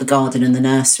at the garden and the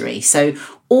nursery. So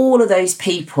all of those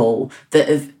people that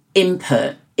have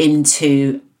input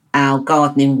into our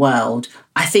gardening world,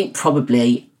 I think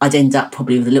probably I'd end up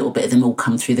with a little bit of them all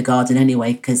come through the garden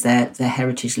anyway, because their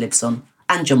heritage lives on.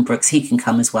 And John Brooks, he can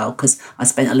come as well, because I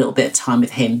spent a little bit of time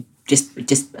with him, just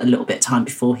a little bit of time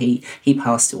before he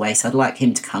passed away. So I'd like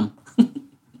him to come.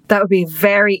 That would be a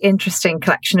very interesting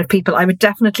collection of people. I would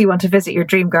definitely want to visit your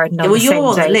dream garden on the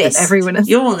same day that everyone is.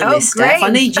 You're on the list, great. Steph. I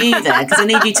need you there because I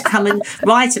need you to come and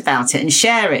write about it and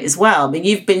share it as well. I mean,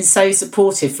 you've been so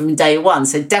supportive from day one,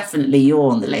 so definitely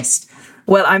you're on the list.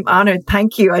 Well, I'm honoured.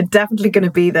 Thank you. I'm definitely going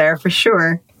to be there for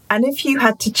sure. And if you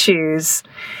had to choose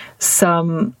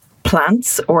some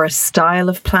plants or a style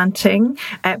of planting,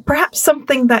 perhaps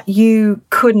something that you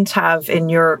couldn't have in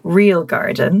your real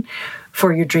garden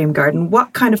for your dream garden,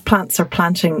 what kind of plants or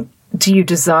planting do you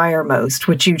desire most?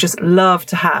 Would you just love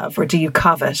to have, or do you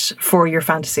covet for your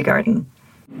fantasy garden?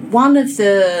 One of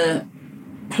the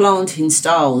planting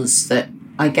styles that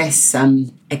I guess,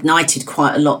 ignited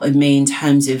quite a lot of me in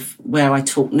terms of where I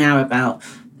talk now about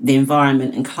the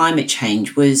environment and climate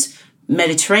change was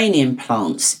Mediterranean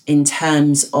plants, in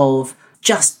terms of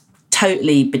just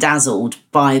totally bedazzled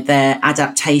by their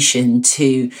adaptation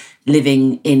to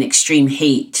living in extreme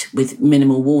heat with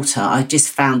minimal water. I just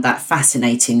found that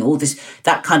fascinating. All this,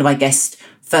 that kind of, I guess,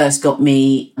 first got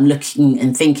me looking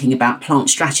and thinking about plant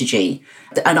strategy.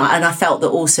 And I felt that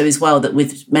also as well, that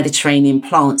with Mediterranean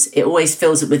plants, it always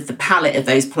feels that with the palette of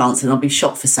those plants, and I'll be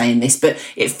shocked for saying this, but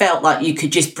it felt like you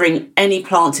could just bring any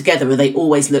plant together and they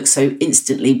always look so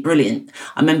instantly brilliant.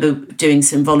 I remember doing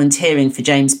some volunteering for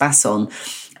James Basson,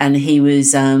 and he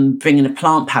was bringing a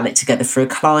plant palette together for a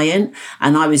client,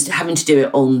 and I was having to do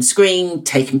it on screen,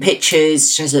 taking pictures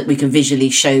so that we could visually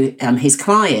show his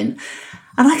client.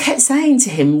 And I kept saying to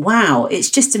him, wow, it's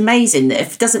just amazing that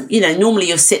if it doesn't, normally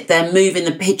you'll sit there moving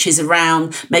the pictures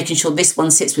around, making sure this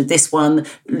one sits with this one,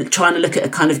 trying to look at a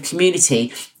kind of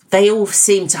community. They all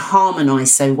seem to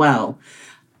harmonise so well.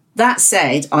 That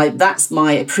said, that's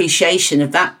my appreciation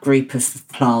of that group of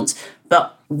plants.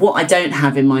 But what I don't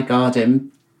have in my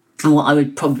garden, and what I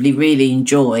would probably really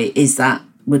enjoy, is that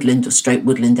woodland or stroke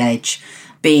woodland edge,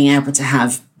 being able to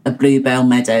have a bluebell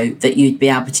meadow that you'd be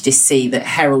able to just see that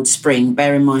heralds spring.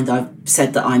 Bear in mind, I've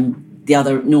said that I'm the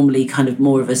other, normally kind of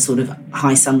more of a sort of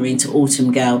high summer into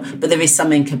autumn girl, but there is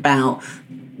something about,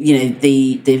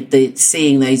 the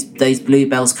seeing those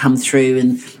bluebells come through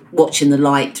and watching the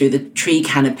light through the tree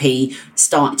canopy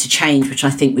start to change, which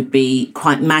I think would be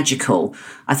quite magical.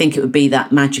 I think it would be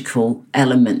that magical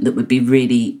element that would be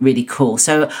really, really cool.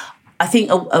 So I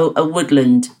think a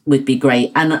woodland would be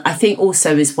great. And I think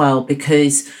also as well,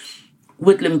 because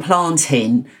woodland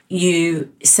planting,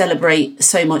 you celebrate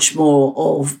so much more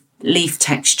of leaf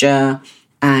texture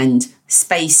and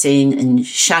spacing and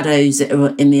shadows that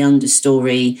are in the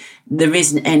understory. There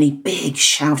isn't any big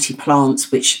shouty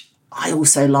plants, which I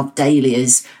also love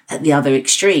dahlias at the other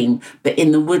extreme. But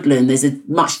in the woodland, there's a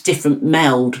much different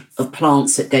meld of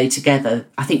plants that go together.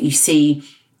 I think you see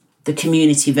the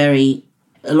community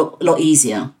a lot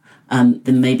easier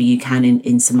than maybe you can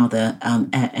in some other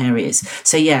areas.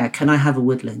 So yeah, can I have a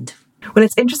woodland? Well,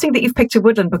 it's interesting that you've picked a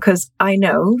woodland, because I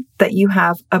know that you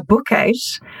have a book out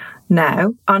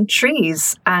now on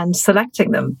trees and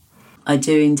selecting them. I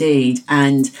do indeed.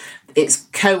 And it's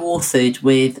co-authored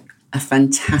with a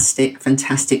fantastic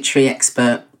tree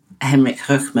expert, Henrik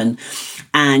Hochman.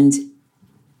 And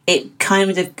it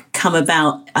kind of come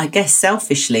about, I guess,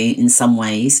 selfishly in some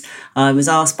ways. I was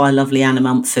asked by lovely Anna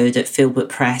Mumford at Filbert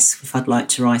Press if I'd like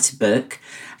to write a book.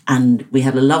 And we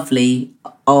had a lovely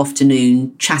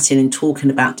afternoon chatting and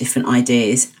talking about different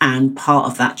ideas. And part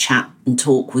of that chat and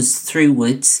talk was through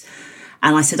woods.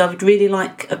 And I said, I would really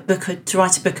like to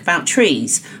write a book about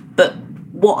trees. But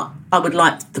what I would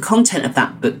like the content of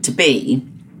that book to be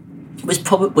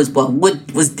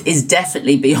is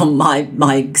definitely beyond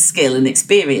my skill and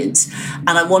experience. And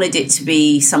I wanted it to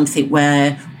be something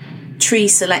where tree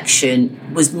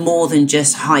selection was more than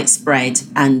just height spread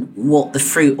and what the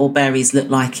fruit or berries look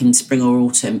like in spring or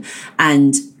autumn.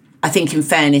 And I think, in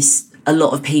fairness, a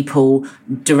lot of people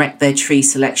direct their tree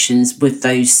selections with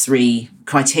those three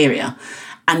criteria.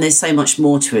 And there's so much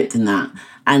more to it than that.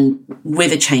 And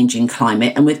with a changing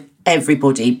climate and with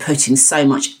everybody putting so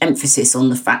much emphasis on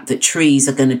the fact that trees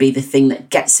are going to be the thing that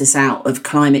gets us out of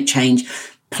climate change,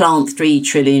 plant 3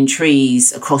 trillion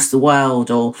trees across the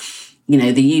world, or,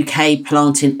 the UK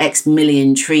planting X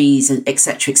million trees, and et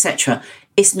cetera,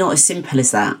 it's not as simple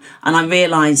as that. And I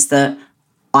realised that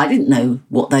I didn't know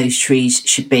what those trees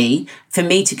should be. For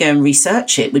me to go and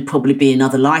research it would probably be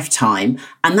another lifetime.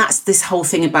 And that's this whole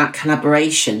thing about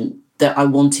collaboration that I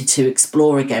wanted to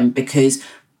explore again, because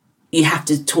you have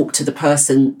to talk to the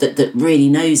person that really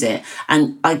knows it.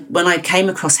 And when I came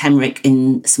across Henrik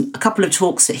in a couple of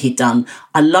talks that he'd done,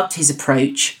 I loved his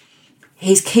approach.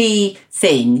 His key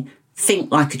thing,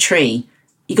 think like a tree.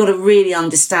 You got to really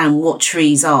understand what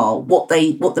trees are, what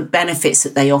the benefits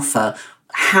that they offer,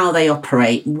 how they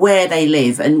operate, where they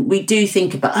live. And we do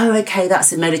think about, okay,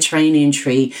 that's a Mediterranean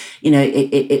tree.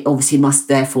 It obviously must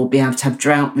therefore be able to have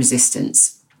drought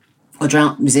resistance or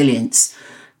drought resilience.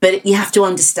 But you have to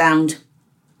understand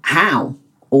how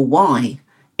or why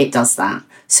it does that,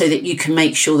 so that you can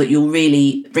make sure that you're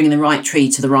really bringing the right tree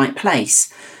to the right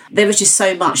place. There was just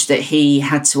so much that he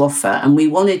had to offer, and we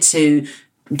wanted to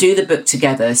do the book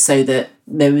together so that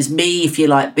there was me, if you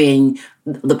like, being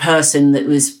the person that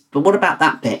was, but what about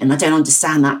that bit? And I don't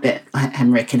understand that bit,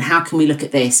 Henrik, and how can we look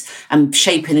at this and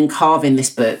shaping and carving this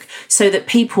book so that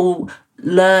people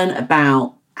learn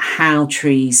about how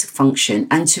trees function,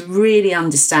 and to really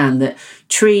understand that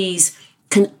trees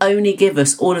can only give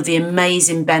us all of the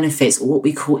amazing benefits, or what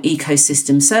we call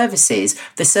ecosystem services,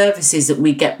 the services that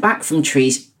we get back from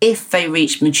trees if they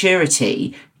reach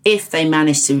maturity, if they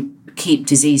manage to keep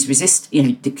disease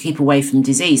to keep away from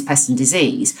disease, pest and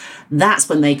disease. That's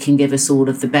when they can give us all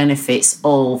of the benefits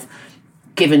of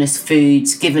giving us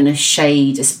foods, giving us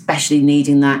shade, especially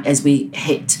needing that as we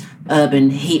hit urban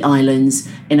heat islands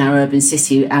in our urban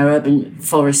city. Our urban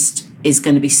forest is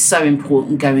going to be so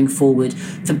important going forward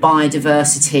for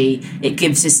biodiversity. It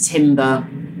gives us timber.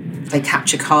 They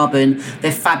capture carbon.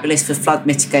 They're fabulous for flood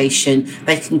mitigation.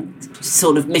 They can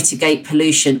sort of mitigate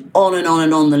pollution. On and on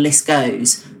and on the list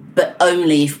goes. But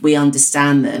only if we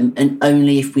understand them, and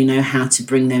only if we know how to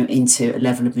bring them into a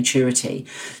level of maturity.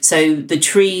 So the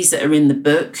trees that are in the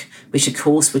book, which of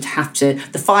course would have to,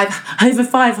 over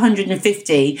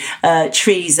 550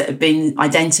 trees that have been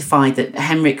identified that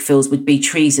Henrik feels would be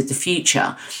trees of the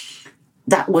future,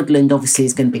 that woodland obviously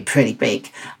is going to be pretty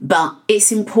big. But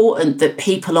it's important that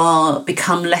people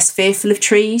become less fearful of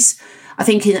trees. I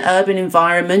think in urban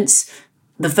environments,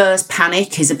 the first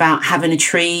panic is about having a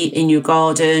tree in your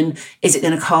garden. Is it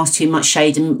going to cast too much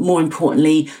shade? And more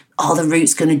importantly, are the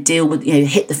roots going to deal with,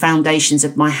 hit the foundations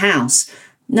of my house?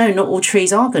 No, not all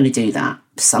trees are going to do that.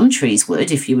 Some trees would,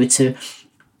 if you were to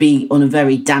be on a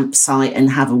very damp site and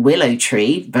have a willow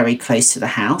tree very close to the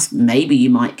house, maybe you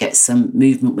might get some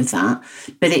movement with that.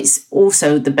 But it's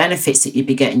also the benefits that you'd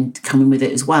be getting coming with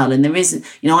it as well. And there isn't,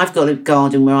 I've got a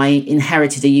garden where I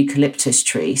inherited a eucalyptus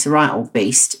tree. It's a right old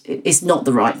beast. It's not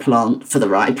the right plant for the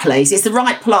right place. It's the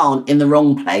right plant in the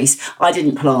wrong place. I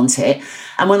didn't plant it.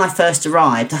 And when I first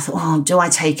arrived, I thought, do I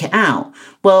take it out?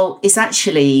 Well, it's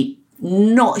actually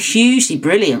not hugely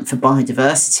brilliant for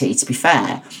biodiversity, to be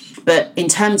fair. But in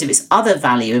terms of its other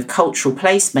value of cultural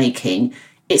placemaking,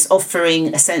 it's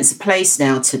offering a sense of place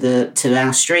now to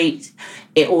our street.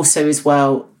 It also as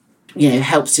well,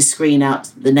 helps to screen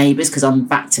out the neighbours, because I'm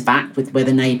back to back with where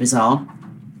the neighbours are.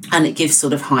 And it gives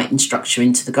sort of height and structure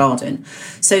into the garden.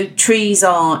 So trees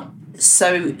are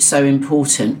so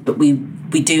important, but we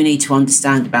do need to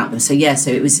understand about them. So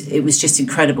it was just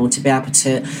incredible to be able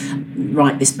to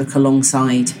write this book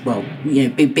alongside,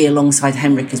 be alongside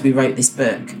Henrik as we wrote this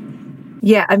book.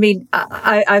 Yeah, I mean,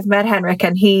 I've met Henrik,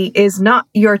 and he is not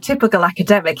your typical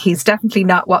academic. He's definitely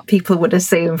not what people would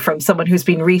assume from someone who's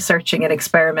been researching and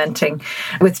experimenting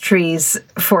with trees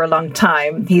for a long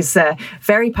time. He's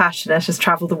very passionate, has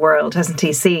travelled the world, hasn't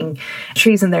he, seeing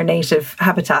trees in their native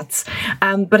habitats,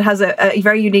 but has a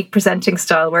very unique presenting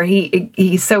style where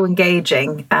he's so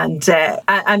engaging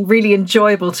and really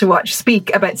enjoyable to watch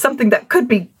speak about something that could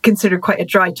be considered quite a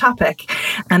dry topic.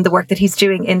 And the work that he's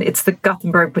doing it's the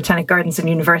Gothenburg Botanic Gardens and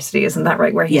University, isn't that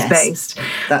right, where he's based?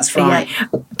 That's right.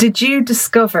 Yeah. Did you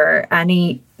discover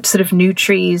any sort of new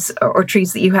trees or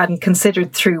trees that you hadn't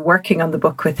considered through working on the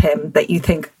book with him that you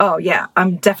think, oh yeah,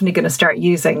 I'm definitely going to start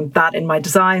using that in my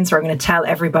designs, or I'm going to tell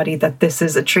everybody that this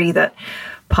is a tree that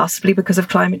possibly because of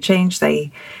climate change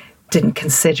they didn't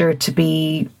consider to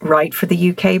be right for the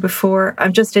UK before?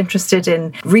 I'm just interested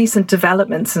in recent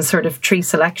developments in sort of tree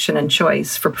selection and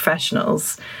choice for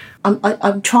professionals.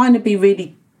 I'm trying to be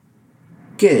really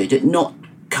good at not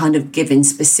kind of giving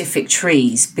specific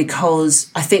trees,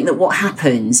 because I think that what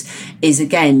happens is,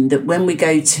 again, that when we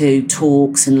go to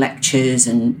talks and lectures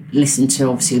and listen to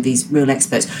obviously these real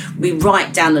experts, we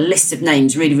write down a list of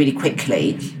names really, really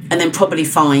quickly, and then probably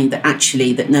find that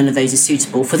actually that none of those are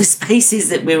suitable for the spaces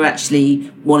that we're actually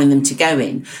wanting them to go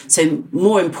in. So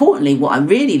more importantly, what I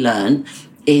really learned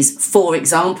is, for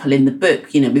example, in the book,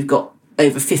 we've got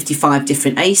over 55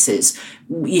 different ACEs.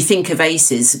 You think of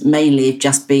ACEs mainly of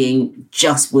just being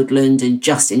just woodland and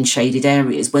just in shaded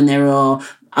areas, when there are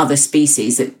other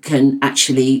species that can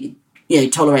actually,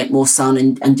 tolerate more sun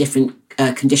and different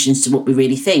conditions to what we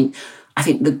really think. I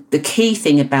think the key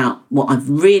thing about what I've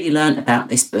really learned about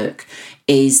this book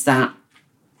is that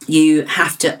you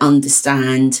have to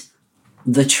understand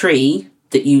the tree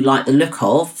that you like the look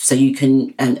of, so you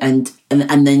can and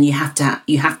then you have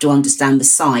to understand the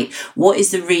site. What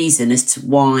is the reason as to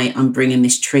why I'm bringing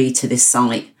this tree to this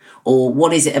site, or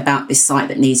what is it about this site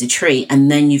that needs a tree?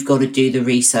 And then you've got to do the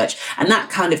research, and that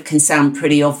kind of can sound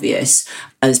pretty obvious,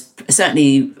 as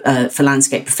certainly for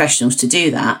landscape professionals to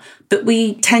do that. But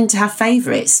we tend to have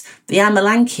favourites. The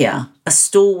Amelanchier, a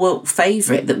stalwart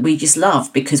favourite that we just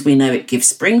love because we know it gives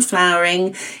spring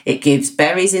flowering, it gives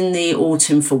berries in the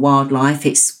autumn for wildlife,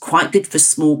 it's quite good for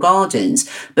small gardens.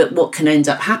 But what can end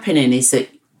up happening is that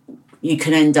you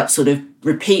can end up sort of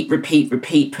repeat,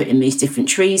 putting these different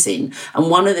trees in. And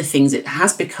one of the things that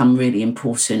has become really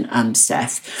important,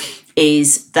 Steph,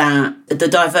 is that the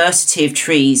diversity of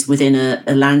trees within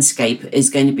a landscape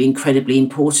is going to be incredibly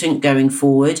important going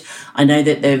forward. I know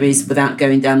that there is, without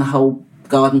going down the whole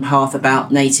garden path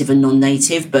about native and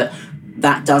non-native, but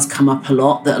that does come up a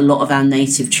lot, that a lot of our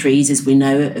native trees, as we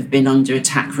know, have been under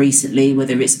attack recently,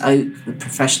 whether it's oak,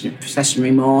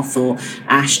 processionary moth, or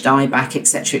ash, dieback,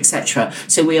 etc., etc.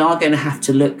 So we are going to have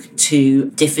to look to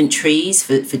different trees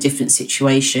for different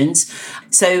situations.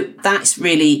 So that's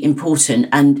really important.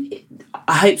 And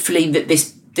hopefully that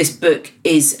this book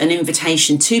is an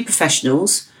invitation to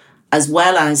professionals as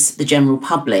well as the general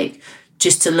public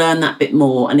just to learn that bit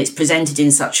more. And it's presented in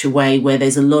such a way where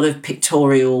there's a lot of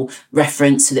pictorial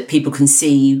reference so that people can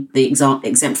see the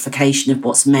exemplification of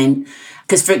what's meant.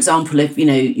 Because, for example, if,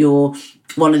 you're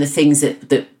one of the things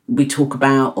that we talk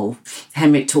about, or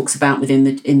Henrik talks about within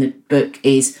the book,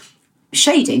 is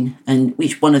shading, and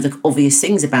which one of the obvious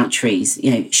things about trees,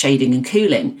 shading and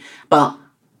cooling. But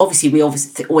obviously, we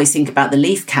always think about the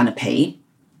leaf canopy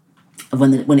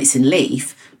when it's in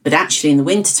leaf. But actually, in the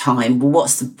wintertime,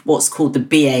 what's called the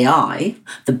BAI,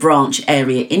 the branch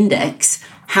area index,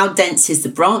 how dense is the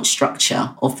branch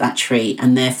structure of that tree,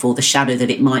 and therefore the shadow that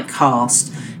it might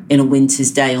cast in a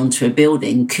winter's day onto a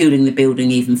building, cooling the building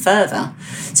even further.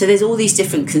 So there's all these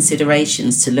different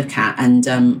considerations to look at. And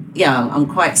I'm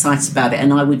quite excited about it.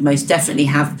 And I would most definitely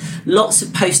have lots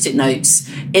of Post-it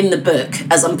notes in the book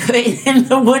as I'm putting in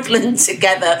the woodland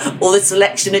together, or the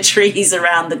selection of trees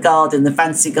around the garden, the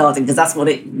fancy garden, because that's what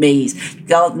it means.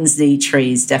 Gardens need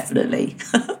trees, definitely.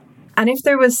 And if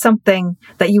there was something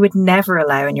that you would never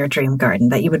allow in your dream garden,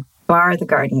 that you would bar the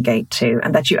garden gate to,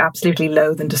 and that you absolutely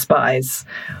loathe and despise,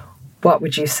 what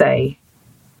would you say?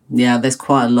 Yeah, there's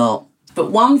quite a lot. But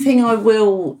one thing I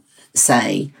will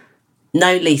say,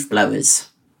 no leaf blowers.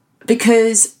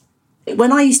 Because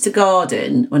when I used to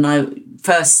garden, when I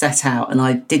first set out, and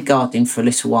I did gardening for a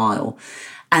little while,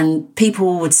 and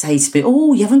people would say to me,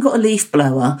 oh, you haven't got a leaf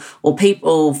blower, or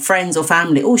people, friends or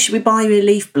family, oh, should we buy you a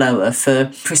leaf blower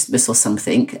for Christmas or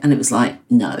something? And it was like,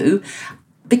 no.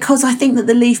 Because I think that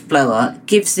the leaf blower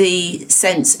gives the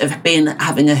sense of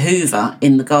having a hoover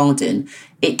in the garden.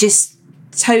 It just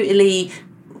totally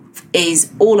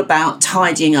is all about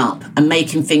tidying up and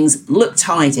making things look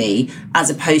tidy, as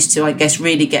opposed to, I guess,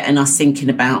 really getting us thinking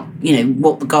about,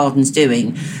 what the garden's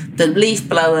doing. The leaf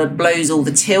blower blows all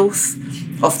the tilth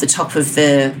off the top of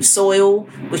the soil,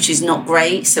 which is not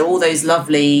great. So all those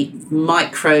lovely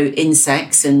micro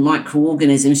insects and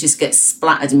microorganisms just get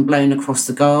splattered and blown across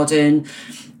the garden.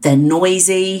 They're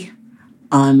noisy.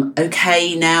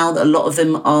 Okay, now that a lot of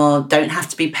them don't have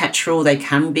to be petrol, they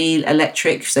can be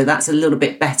electric, so that's a little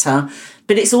bit better.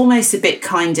 But it's almost a bit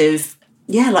kind of,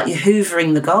 like you're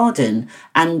hoovering the garden.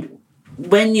 And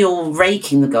when you're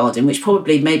raking the garden, which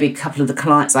probably maybe a couple of the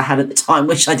clients I had at the time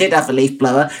wish I did have a leaf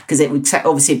blower, because it would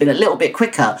obviously have been a little bit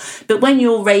quicker. But when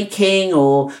you're raking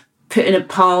or putting a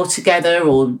pile together,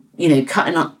 or,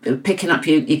 cutting up, picking up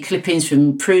your clippings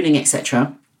from pruning,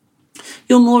 etc.,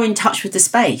 you're more in touch with the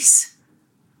space.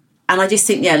 And I just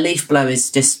think, leaf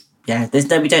blowers just,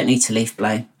 we don't need to leaf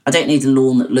blow. I don't need a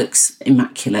lawn that looks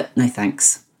immaculate. No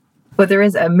thanks. Well, there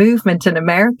is a movement in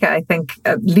America, I think,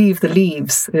 leave the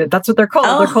leaves. That's what they're called.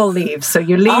 Oh. They're called leaves. So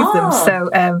you leave them. So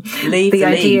the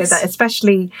idea leaves. That,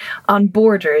 especially on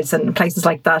borders and places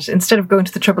like that, instead of going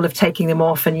to the trouble of taking them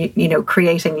off and,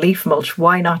 creating leaf mulch,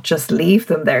 why not just leave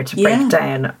them there to break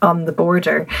down on the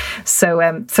border? So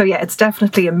it's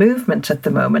definitely a movement at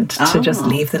the moment to just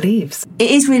leave the leaves.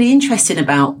 It is really interesting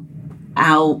about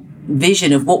our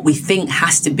vision of what we think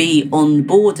has to be on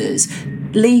borders.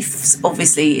 Leaves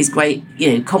obviously is great,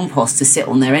 compost to sit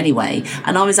on there anyway.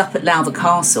 And I was up at Lowther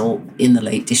Castle in the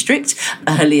Lake District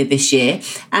earlier this year,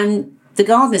 and the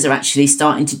gardeners are actually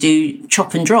starting to do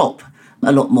chop and drop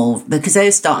a lot more, because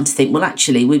they're starting to think, well,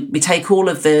 actually, we take all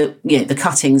of the the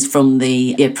cuttings from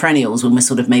the perennials when we're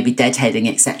sort of maybe deadheading,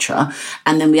 etc.,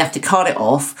 and then we have to cut it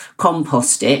off,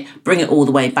 compost it, bring it all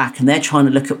the way back, and they're trying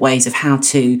to look at ways of how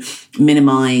to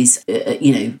minimise,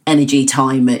 energy,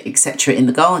 time, etc., in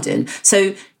the garden.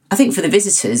 So I think for the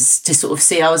visitors to sort of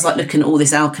see, I was like looking at all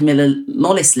this Alchemilla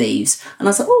mollis leaves, and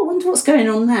I was like, oh, I wonder what's going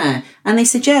on there. And they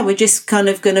said, we're just kind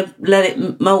of going to let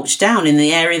it mulch down in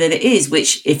the area that it is,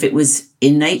 which if it was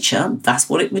in nature, that's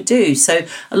what it would do. So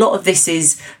a lot of this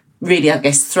is really, I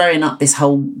guess, throwing up this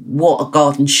whole what a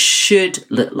garden should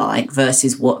look like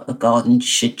versus what a garden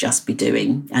should just be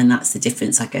doing. And that's the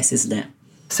difference, I guess, isn't it?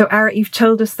 So, Arit, you've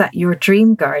told us that your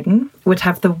dream garden would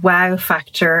have the wow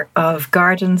factor of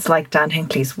gardens like Dan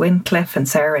Hinckley's Wincliffe and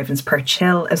Sarah Raven's Perch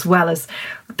Hill, as well as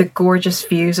the gorgeous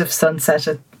views of sunset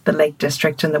at the Lake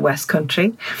District in the West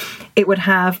Country. It would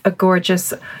have a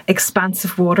gorgeous expanse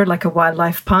of water like a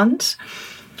wildlife pond.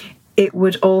 It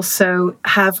would also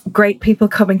have great people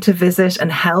coming to visit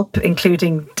and help,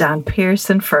 including Dan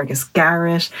Pearson, Fergus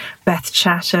Garrett, Beth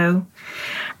Chatto.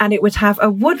 And it would have a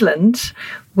woodland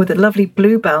with a lovely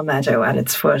bluebell meadow at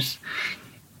its foot.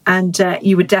 And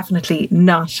you would definitely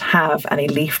not have any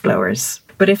leaf blowers.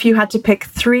 But if you had to pick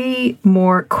 3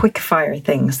 more quick-fire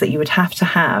things that you would have to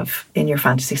have in your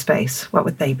fantasy space, what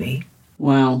would they be?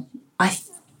 Well, I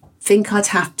think I'd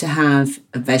have to have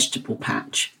a vegetable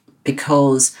patch,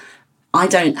 because I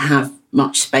don't have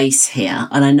much space here,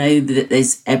 and I know that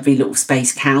there's every little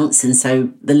space counts, and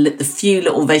so the few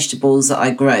little vegetables that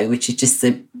I grow, which is just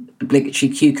the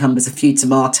obligatory cucumbers, a few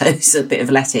tomatoes, a bit of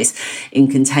lettuce in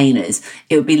containers,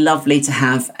 it would be lovely to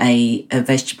have a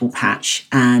vegetable patch,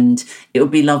 and it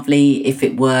would be lovely if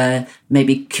it were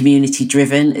maybe community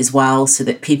driven as well, so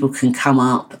that people can come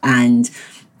up and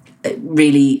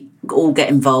really all get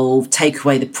involved, take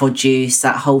away the produce,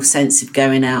 that whole sense of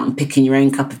going out and picking your own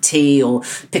cup of tea or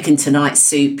picking tonight's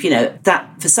soup.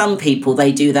 That for some people,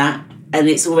 they do that and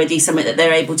it's already something that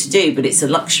they're able to do, but it's a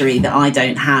luxury that I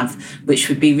don't have, which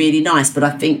would be really nice. But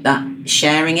I think that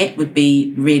sharing it would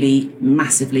be really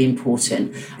massively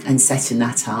important, and setting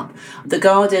that up. The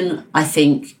garden, I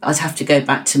think I'd have to go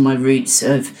back to my roots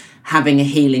of having a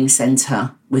healing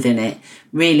centre within it,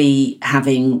 really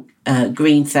having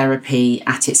green therapy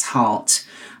at its heart,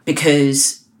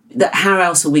 because how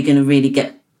else are we going to really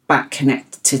get back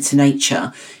connected to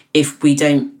nature if we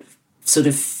don't sort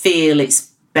of feel its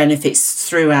benefits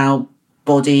through our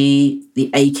body,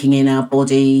 the aching in our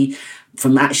body,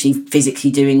 from actually physically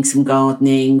doing some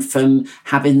gardening, from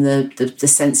having the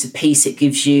sense of peace it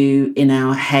gives you in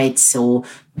our heads, or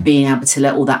being able to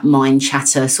let all that mind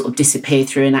chatter sort of disappear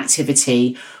through an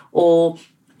activity, or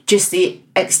just the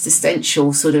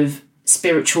existential sort of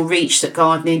spiritual reach that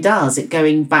gardening does, it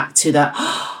going back to that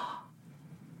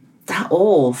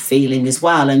awe feeling as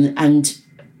well. And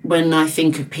when I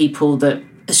think of people that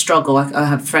struggle, I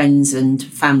have friends and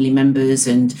family members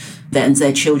and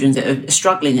their children that are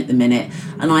struggling at the minute,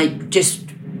 and I just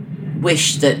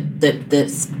wish that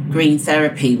green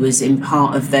therapy was in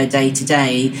part of their day to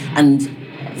day, and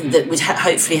that would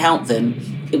hopefully help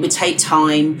them. It would take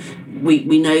time.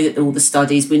 We know that all the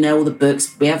studies, we know all the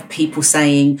books, we have people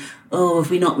saying,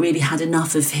 have we not really had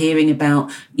enough of hearing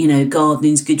about,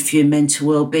 gardening's good for your mental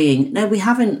well-being? No, we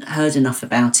haven't heard enough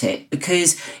about it,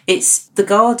 because the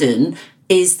garden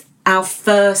is our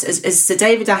first, as Sir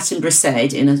David Attenborough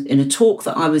said in a talk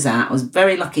that I was at, I was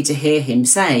very lucky to hear him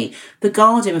say, the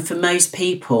garden for most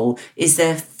people is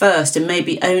their first and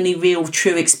maybe only real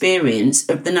true experience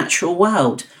of the natural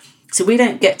world. So we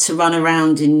don't get to run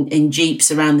around in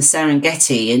jeeps around the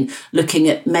Serengeti and looking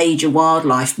at major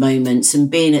wildlife moments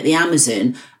and being at the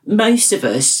Amazon. Most of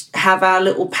us have our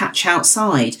little patch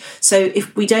outside. So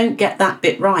if we don't get that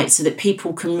bit right, so that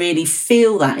people can really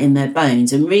feel that in their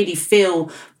bones and really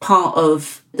feel part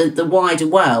of the wider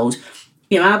world,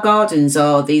 our gardens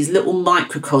are these little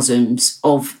microcosms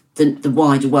of the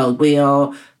wider world.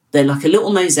 They're like a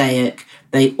little mosaic.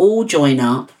 They all join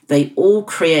up. They all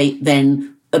create then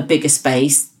a bigger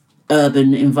space,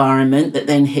 urban environment that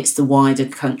then hits the wider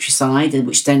countryside, and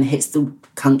which then hits the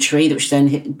country, which then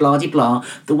hit blah-de-blah,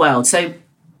 the world. So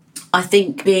I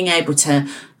think being able to,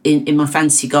 in my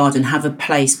fantasy garden, have a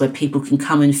place where people can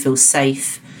come and feel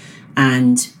safe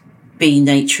and be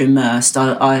nature immersed,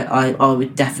 I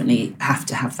would definitely have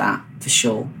to have that for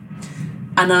sure.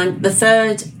 And the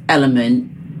third element,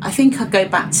 I think I'd go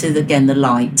back to, again, the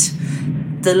light.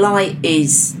 The light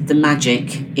is the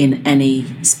magic in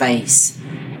any space.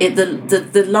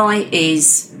 The light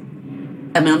is,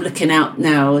 I'm looking out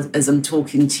now as I'm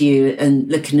talking to you and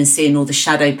looking and seeing all the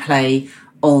shadow play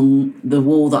on the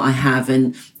wall that I have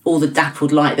and all the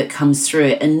dappled light that comes through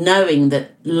it, and knowing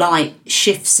that light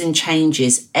shifts and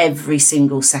changes every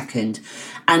single second.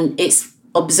 And it's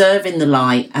observing the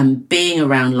light and being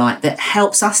around light that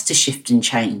helps us to shift and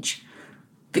change.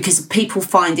 Because people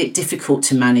find it difficult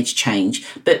to manage change.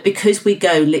 But because we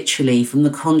go literally from the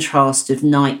contrast of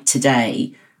night to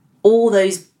day, all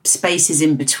those spaces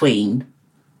in between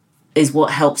is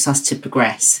what helps us to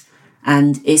progress.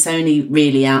 And it's only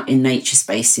really out in nature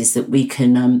spaces that we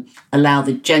can allow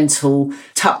the gentle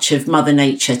touch of Mother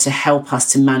Nature to help us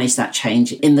to manage that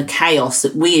change. In the chaos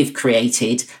that we have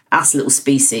created, us little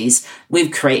species,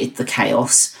 we've created the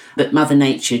chaos, but Mother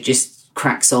Nature just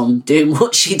cracks on doing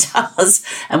what she does,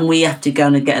 and we have to go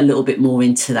and get a little bit more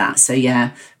into that. So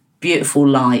yeah, beautiful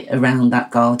light around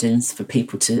that gardens for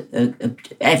people to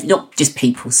not just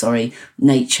people,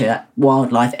 nature,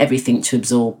 wildlife, everything to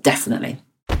absorb, definitely.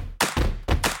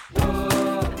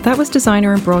 That was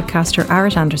designer and broadcaster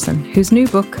Arit Anderson, whose new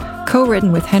book,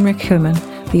 co-written with Henrik Hillman,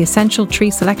 The Essential Tree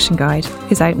Selection Guide,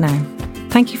 is out now.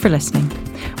 Thank you for listening.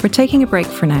 We're taking a break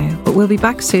for now, but we'll be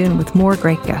back soon with more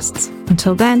great guests.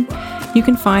 Until then, you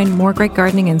can find more great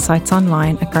gardening insights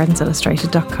online at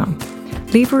gardensillustrated.com.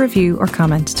 Leave a review or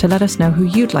comment to let us know who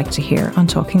you'd like to hear on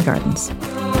Talking Gardens.